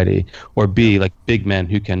ball already, or B like big men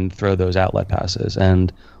who can throw those outlet passes.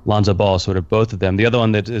 And Lonzo Ball is sort of both of them. The other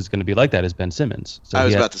one that is going to be like that is Ben Simmons. So I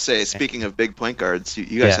was about to say, speaking of big point guards,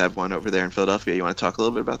 you guys have one over there in Philadelphia. You want to talk a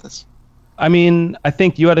little bit about this? I mean, I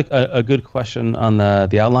think you had a good question on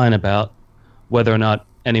the outline about whether or not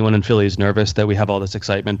anyone in Philly is nervous that we have all this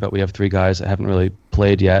excitement, but we have three guys that haven't really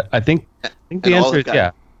played yet. I think the answer is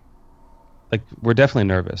yeah. Like we're definitely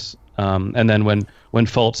nervous. And then when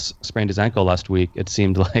Fultz sprained his ankle last week, it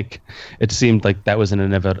seemed like that was an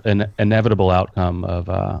inevitable outcome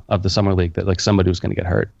of the summer league, that like somebody was going to get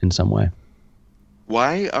hurt in some way.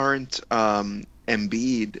 Why aren't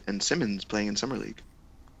Embiid and Simmons playing in summer league?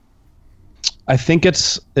 I think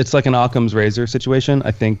it's like an Occam's razor situation.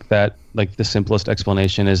 I think that like the simplest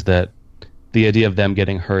explanation is that the idea of them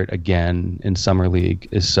getting hurt again in summer league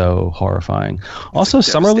is so horrifying. Also,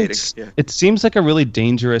 summer league, it seems like a really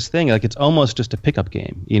dangerous thing. Like it's almost just a pickup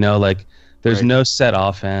game. Like there's no set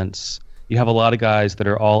offense. You have a lot of guys that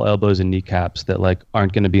are all elbows and kneecaps that like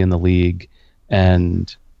aren't going to be in the league,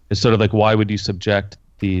 and it's sort of like, why would you subject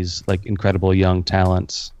these like incredible young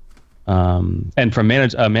talents? And from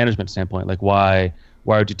a management standpoint, like why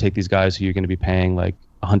would you take these guys who you're going to be paying like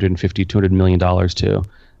 $150-200 million to,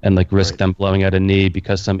 and like risk them blowing out a knee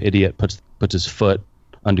because some idiot puts his foot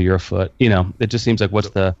under your foot? It just seems like what's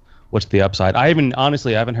the upside? I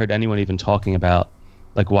haven't heard anyone even talking about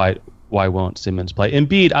like why won't Simmons play.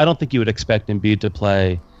 Embiid, I don't think you would expect Embiid to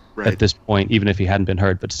play at this point, even if he hadn't been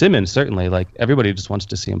hurt. But Simmons, certainly, like everybody just wants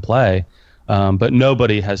to see him play. But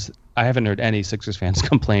nobody has. I haven't heard any Sixers fans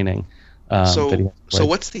complaining. So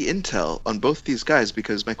what's the intel on both these guys?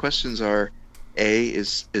 Because my questions are, A,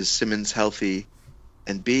 is Simmons healthy?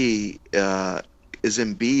 And B, is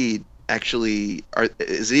Embiid actually,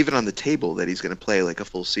 is it even on the table that he's going to play like a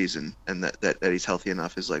full season, and that he's healthy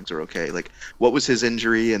enough, his legs are okay? Like, what was his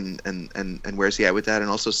injury, and where's he at with that? And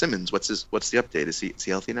also Simmons, what's the update? Is he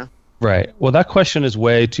healthy now? Right. Well, that question is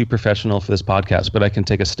way too professional for this podcast, but I can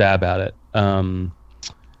take a stab at it.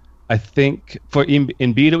 I think for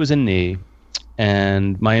Embiid it was a knee,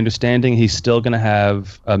 and my understanding he's still going to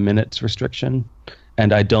have a minutes restriction.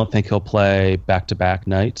 And I don't think he'll play back-to-back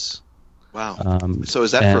nights. Wow. So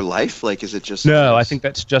is that for life? Like, is it just? No, I think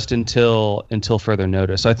that's just until further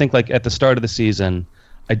notice. So I think like at the start of the season,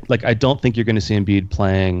 I don't think you're going to see Embiid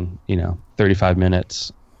playing 35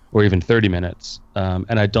 minutes or even 30 minutes,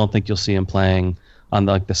 and I don't think you'll see him playing on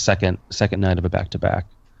like the second night of a back-to-back.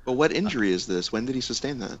 Well, what injury is this? When did he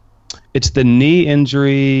sustain that? It's the knee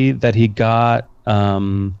injury that he got.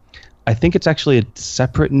 I think it's actually a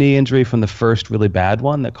separate knee injury from the first really bad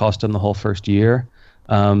one that cost him the whole first year.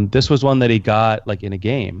 This was one that he got like in a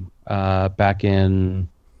game back in,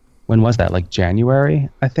 when was that? Like January,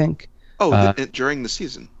 I think. Oh, during the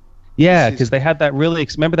season. Yeah, because they had that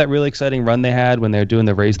remember that really exciting run they had when they were doing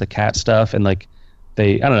the Raise the Cat stuff, and like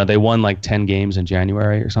I don't know, they won like 10 games in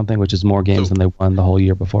January or something, which is more games than they won the whole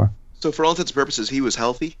year before. So for all intents and purposes, he was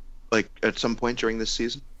healthy, like at some point during this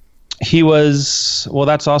season? He was, well,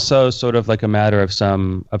 that's also sort of like a matter of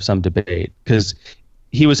some debate, because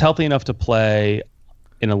he was healthy enough to play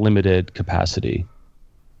in a limited capacity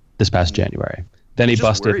this past January. Then he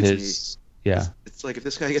busted his... Yeah. It's like if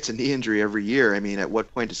this guy gets a knee injury every year, I mean, at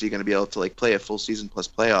what point is he going to be able to like play a full season plus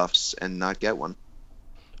playoffs and not get one?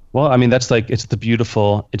 Well, I mean, that's like it's the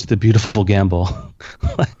beautiful gamble.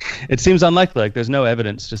 It seems unlikely. Like there's no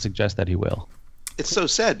evidence to suggest that he will. It's so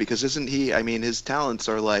sad because isn't he? I mean, his talents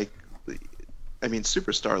are like, I mean,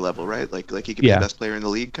 superstar level, right? Like he could be the best player in the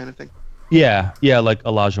league, kind of thing. Yeah, like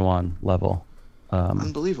Olajuwon level.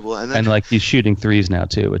 Unbelievable, and like he's shooting threes now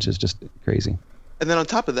too, which is just crazy. And then on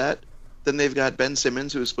top of that, then they've got Ben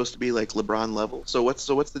Simmons, who is supposed to be like LeBron level. So what's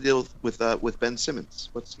the deal with Ben Simmons?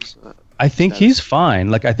 What's his? I think he's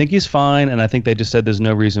fine. Like I think he's fine, and I think they just said there's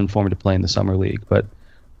no reason for him to play in the summer league. But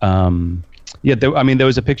there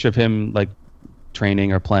was a picture of him like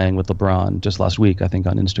training or playing with LeBron just last week, I think,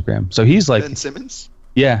 on Instagram. So he's like Ben Simmons.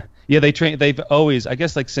 Yeah. They train. They've always, I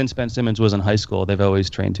guess, like since Ben Simmons was in high school, they've always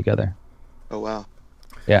trained together. Oh wow.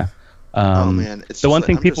 Yeah. Oh man, the one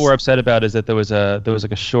thing people were upset about is that there was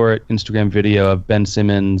like a short Instagram video of Ben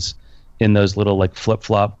Simmons in those little like flip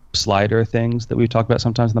flop slider things that we've talked about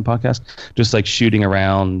sometimes in the podcast, just like shooting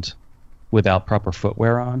around without proper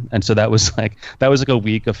footwear on, and so that was like a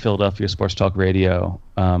week of Philadelphia Sports Talk Radio,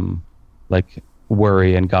 like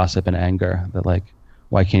worry and gossip and anger that like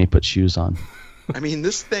why can't he put shoes on? I mean,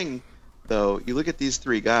 this thing though, you look at these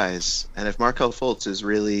three guys, and if Markelle Fultz is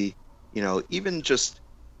really, even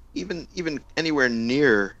anywhere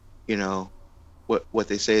near, what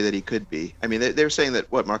they say that he could be. I mean, they're saying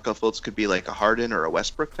that Markelle Fultz could be like a Harden or a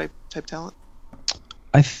Westbrook type talent.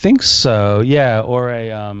 I think so. Yeah, or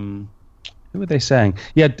a who were they saying?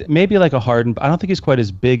 Yeah, maybe like a Harden. But I don't think he's quite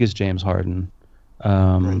as big as James Harden.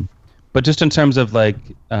 Right. But just in terms of like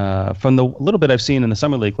from the little bit I've seen in the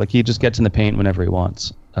summer league, like he just gets in the paint whenever he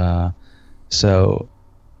wants. So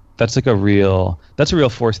that's a real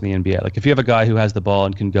force in the NBA. Like if you have a guy who has the ball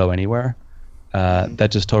and can go anywhere,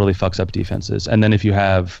 that just totally fucks up defenses. And then if you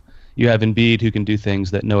have Embiid who can do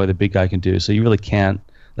things that no other big guy can do, so you really can't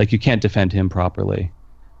defend him properly.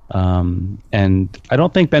 And I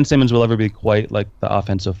don't think Ben Simmons will ever be quite like the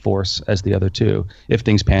offensive force as the other two if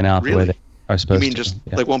things pan out the way they are supposed to. You mean just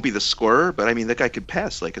like won't be the scorer, but I mean that guy could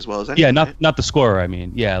pass like as well as anyone. Yeah, not the scorer. I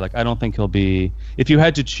mean, yeah, like I don't think he'll be. If you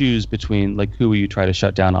had to choose between like who you try to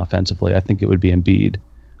shut down offensively, I think it would be Embiid,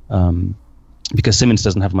 because Simmons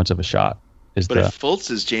doesn't have much of a shot. If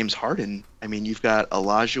Fultz is James Harden, I mean you've got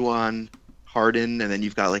Olajuwon, Harden, and then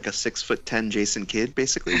you've got like a 6'10" Jason Kidd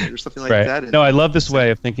basically, or something like that. And no, I love this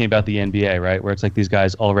way of thinking about the NBA, right? Where it's like these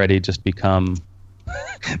guys already just become,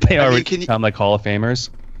 become like Hall of Famers.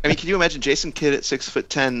 I mean, can you imagine Jason Kidd at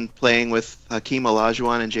 6'10" playing with Hakeem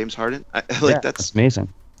Olajuwon and James Harden? That's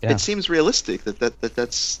amazing. Yeah. It seems realistic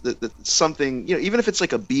that's something, even if it's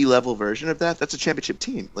like a B-level version of that, that's a championship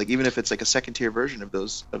team. Like even if it's like a second-tier version of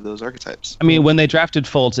those archetypes. I mean, when they drafted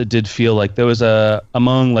Fultz, it did feel like there was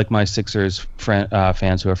among like my Sixers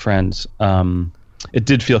fans who are friends, it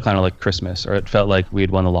did feel kind of like Christmas, or it felt like we'd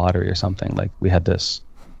won the lottery or something. Like we had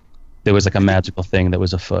there was like a magical thing that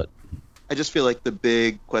was afoot. I just feel like the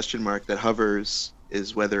big question mark that hovers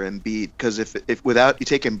is whether Embiid, because if without you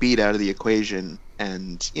take Embiid out of the equation,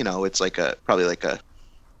 and it's like probably like a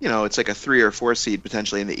 3 or 4 seed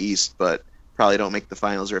potentially in the East, but probably don't make the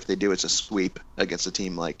finals, or if they do, it's a sweep against a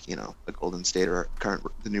team like a Golden State or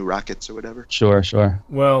the new Rockets or whatever. Sure.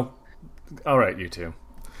 Well, all right, you two.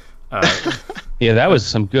 Yeah, that was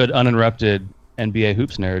some good uninterrupted NBA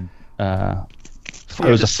hoops nerd. It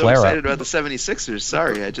was just so excited about the 76ers.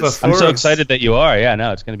 Sorry, I'm so excited that you are. Yeah,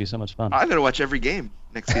 no, it's going to be so much fun. I'm going to watch every game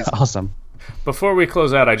next season. Awesome. Before we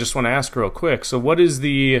close out, I just want to ask real quick. So, what is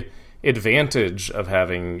the advantage of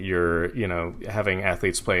having having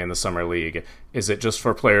athletes play in the summer league? Is it just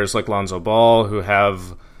for players like Lonzo Ball who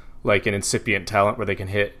have like an incipient talent where they can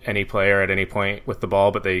hit any player at any point with the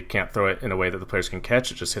ball, but they can't throw it in a way that the players can catch?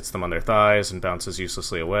 It just hits them on their thighs and bounces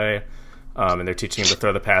uselessly away. And they're teaching him to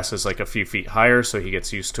throw the passes like a few feet higher so he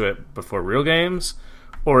gets used to it before real games?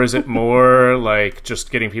 Or is it more like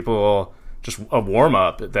just getting people just a warm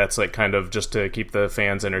up. That's like kind of just to keep the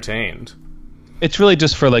fans entertained. It's really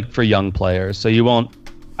just for young players. So you won't.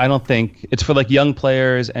 I don't think it's for like young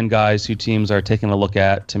players and guys who teams are taking a look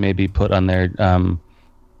at to maybe put on their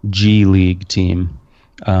G League team.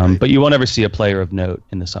 But you won't ever see a player of note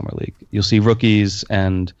in the summer league. You'll see rookies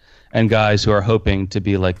and guys who are hoping to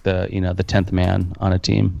be like the 10th man on a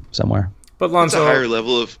team somewhere. But Lonzo, it's a higher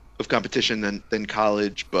level of competition than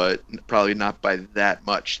college, but probably not by that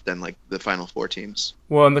much than like the Final Four teams.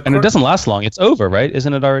 Well, and it doesn't last long. It's over, right?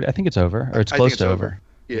 Isn't it already? I think it's over, or it's close to over.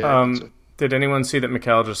 Yeah. Did anyone see that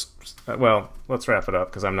Mikal just? Well, let's wrap it up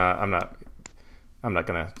because I'm not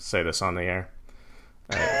gonna say this on the air.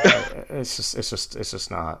 It's just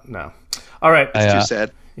not. No. All right. It's too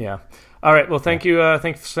sad. Yeah. All right. Well, thank you.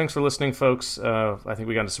 Thanks for listening, folks. I think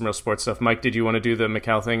we got into some real sports stuff. Mike, did you want to do the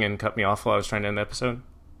Mikal thing and cut me off while I was trying to end the episode?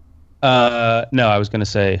 No, I was going to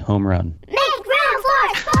say home run. Make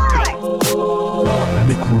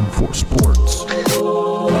room for sports.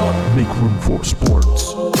 Make room for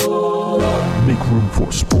sports. Make room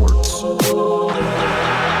for sports.